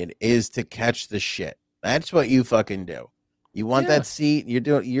opinion, is to catch the shit. That's what you fucking do. You want that seat?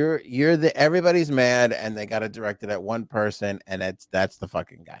 Everybody's mad, and they got to direct it at one person, and that's the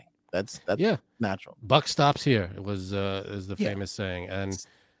fucking guy. That's natural. Buck stops here. It was is the famous saying, and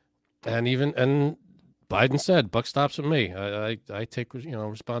Biden said, "Buck stops with me. I take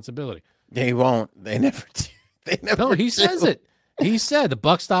responsibility." They won't. They never do. They never. No, he says it. He said the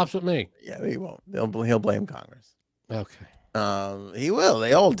buck stops with me. Yeah, he won't. He'll blame Congress. Okay. He will.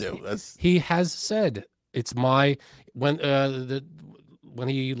 They all do. He has said it's my. When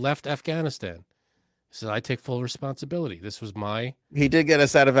he left Afghanistan, he said, "I take full responsibility. This was my." He did get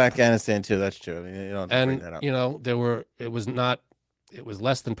us out of Afghanistan too. That's true. I mean, you don't have to bring that up. It was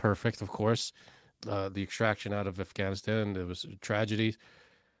less than perfect, of course. The extraction out of Afghanistan, there was tragedies.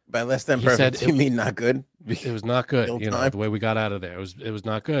 By less than perfect, you mean not good? It was not good. The way we got out of there, it was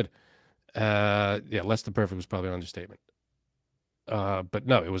not good. Less than perfect was probably an understatement. But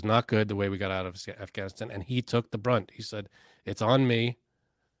no, it was not good the way we got out of Afghanistan, and he took the brunt. He said, "It's on me.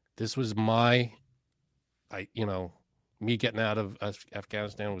 This was me getting out of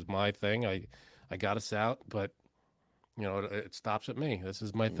Afghanistan was my thing. I got us out, but it stops at me. This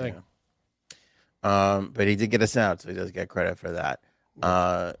is my thing." Yeah. But he did get us out, so he does get credit for that.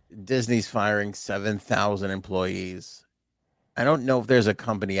 Disney's firing 7,000 employees. I don't know if there's a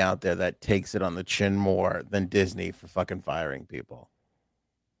company out there that takes it on the chin more than Disney for fucking firing people.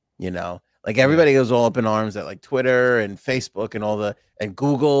 Like, everybody goes all up in arms at like Twitter and Facebook and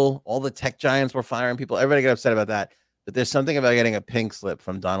Google, all the tech giants were firing people. Everybody got upset about that. But there's something about getting a pink slip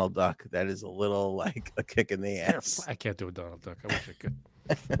from Donald Duck that is a little like a kick in the ass. I can't do a Donald Duck. I wish I could.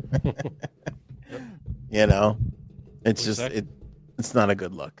 It's just it's not a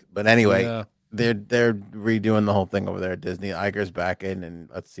good look. But anyway, they're redoing the whole thing over there at Disney. Iger's back in, and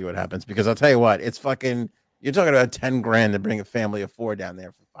let's see what happens. Because I'll tell you what, it's fucking. You're talking about $10,000 to bring a family of 4 down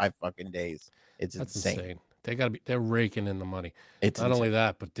there for 5 fucking days. That's insane. They're raking in the money. It's not only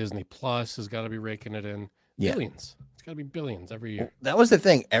that, but Disney Plus has got to be raking it in. Billions. It's got to be billions every year. That was the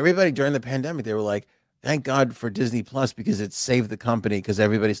thing. Everybody during the pandemic, they were like, "Thank God for Disney Plus because it saved the company because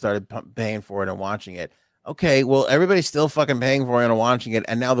everybody started paying for it and watching it." Okay, well, everybody's still fucking paying for it and watching it,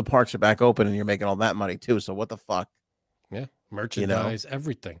 and now the parks are back open, and you're making all that money too. So what the fuck? Yeah, merchandise,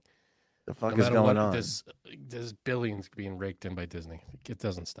 everything. The fuck is going on? There's billions being raked in by Disney. It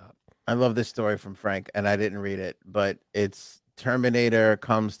doesn't stop. I love this story from Frank, and I didn't read it, but it's Terminator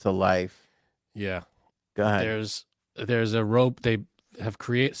comes to life. Yeah, go ahead. There's a rope.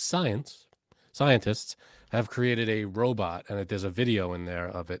 scientists have created a robot, and there's a video in there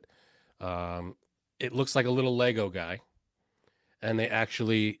of it. It looks like a little Lego guy, and they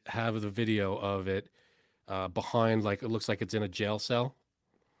actually have the video of it behind, like it looks like it's in a jail cell,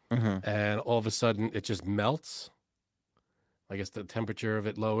 and all of a sudden it just melts. I guess the temperature of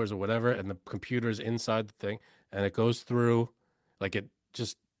it lowers or whatever, and the computer's inside the thing, and it goes through, like it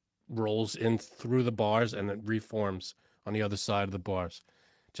just rolls in through the bars and it reforms on the other side of the bars,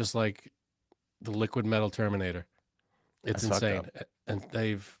 just like the liquid metal Terminator. It's insane, and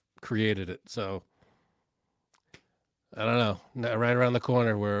they've created it. So I don't know. Right around the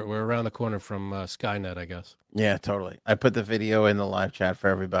corner, we're around the corner from Skynet, I guess. Yeah, totally. I put the video in the live chat for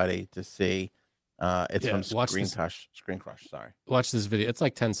everybody to see. It's from Screen Crush. Sorry. Watch this video. It's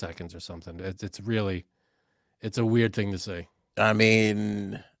like 10 seconds or something. It's a weird thing to say. I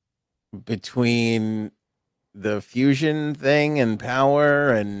mean, between the fusion thing and power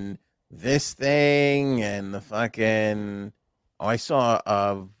and this thing and the fucking, I saw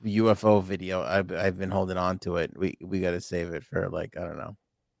a UFO video. I've been holding on to it. We got to save it for, like, I don't know,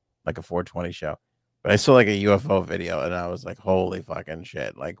 like a 420 show. But I saw like a UFO video and I was like, holy fucking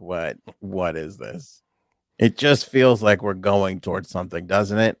shit. Like, what is this? It just feels like we're going towards something,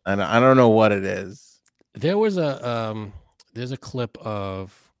 doesn't it? And I don't know what it is. There was there's a clip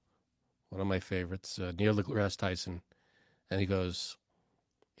of one of my favorites, Neil deGrasse Tyson, and he goes,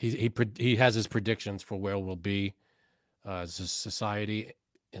 he has his predictions for where we'll be as a society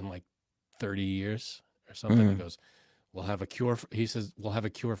in like 30 years or something. He goes, we'll have a cure. He says we'll have a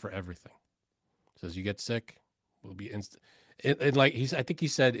cure for everything. Says you get sick, we'll be instant. Like I think he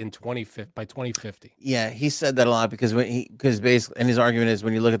said by 2050. Yeah, he said that a lot because basically, and his argument is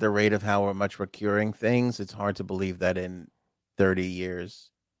when you look at the rate of how much we're curing things, it's hard to believe that in 30 years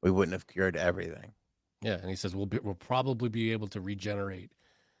we wouldn't have cured everything. Yeah, and he says we'll probably be able to regenerate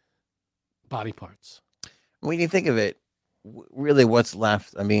body parts. When you think of it, really, what's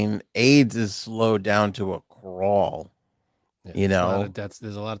left? I mean, AIDS is slowed down to a crawl. Yeah, you know,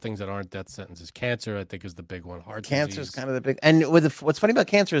 there's a lot of things that aren't death sentences. Cancer, I think, is the big one. Cancer is kind of the big. And what's funny about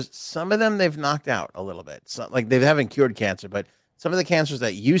cancer is some of them they've knocked out a little bit. So, like, they haven't cured cancer, but some of the cancers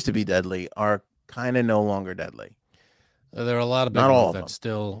that used to be deadly are kind of no longer deadly. There are a lot of big ones that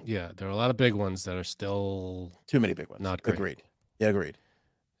still, there are a lot of big ones that are still too many big ones. Not great. Agreed. Yeah, agreed.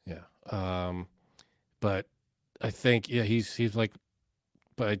 Yeah. But I think he's like,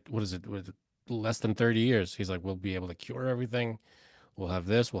 but what is it? With less than 30 years, he's like, we'll be able to cure everything. We'll have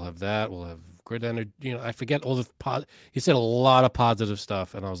this. We'll have that. We'll have grid energy. You know, I forget all the he said a lot of positive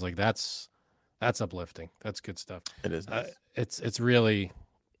stuff, and I was like, that's uplifting. That's good stuff. It is. Nice. It's really,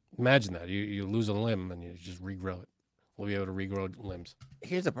 imagine that you lose a limb and you just regrow it. We'll be able to regrow limbs.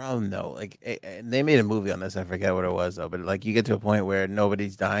 Here's the problem, though. Like, they made a movie on this. I forget what it was, though. But like, you get to a point where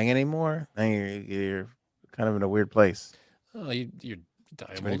nobody's dying anymore, and you're kind of in a weird place. Oh, you're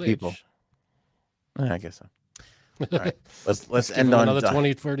dying of old people. age. I guess so. All right, let's end on another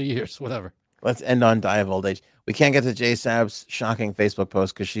 20, 30 years, whatever. Let's end on die of old age. We can't get to J Sab's shocking Facebook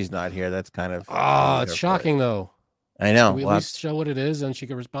post because she's not here. That's kind of it's shocking though. I know. Can we at least show what it is, and she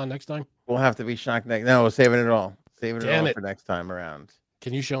can respond next time. We'll have to be shocked next. No, we're saving it all. Saving Damn it all it. for next time around.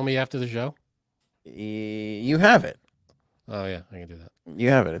 Can you show me after the show? You have it. Oh yeah, I can do that. You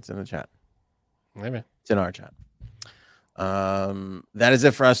have it. It's in the chat. Maybe it's in our chat. That is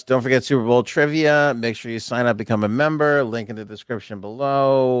it for us. Don't forget Super Bowl trivia. Make sure you sign up, become a member. Link in the description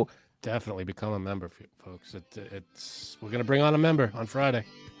below. Definitely become a member, folks. We're gonna bring on a member on Friday.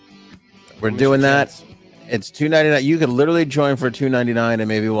 We're doing that. It's $2.99. You could literally join for $2.99 and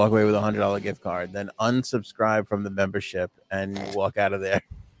maybe walk away with $100 gift card. Then unsubscribe from the membership and walk out of there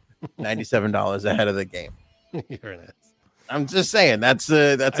 $97 ahead of the game. You're an ass. I'm just saying that's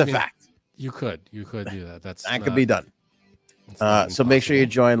a fact. You could do that. That could be done. So make sure you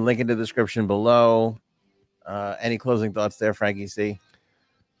join. Link in the description below. Any closing thoughts there, Frankie C?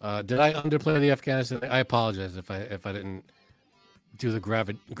 Did I underplay the Afghanistan? I apologize if I didn't do the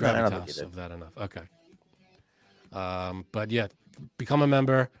gravitas of that enough. Okay. But yeah, become a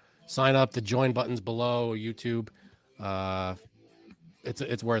member, sign up. The join buttons below YouTube.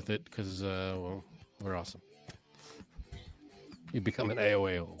 It's worth it because we're awesome. You become an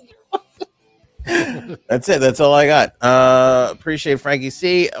AOA. That's it. That's all I got. Appreciate Frankie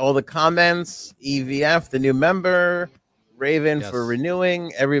C. All the comments, EVF, the new member, Raven for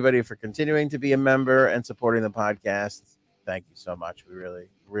renewing, everybody for continuing to be a member and supporting the podcast. Thank you so much. We really,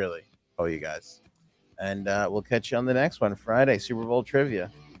 really owe you guys. And we'll catch you on the next one, Friday, Super Bowl trivia.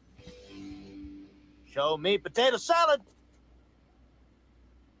 Show me potato salad.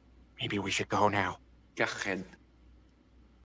 Maybe we should go now. Go ahead.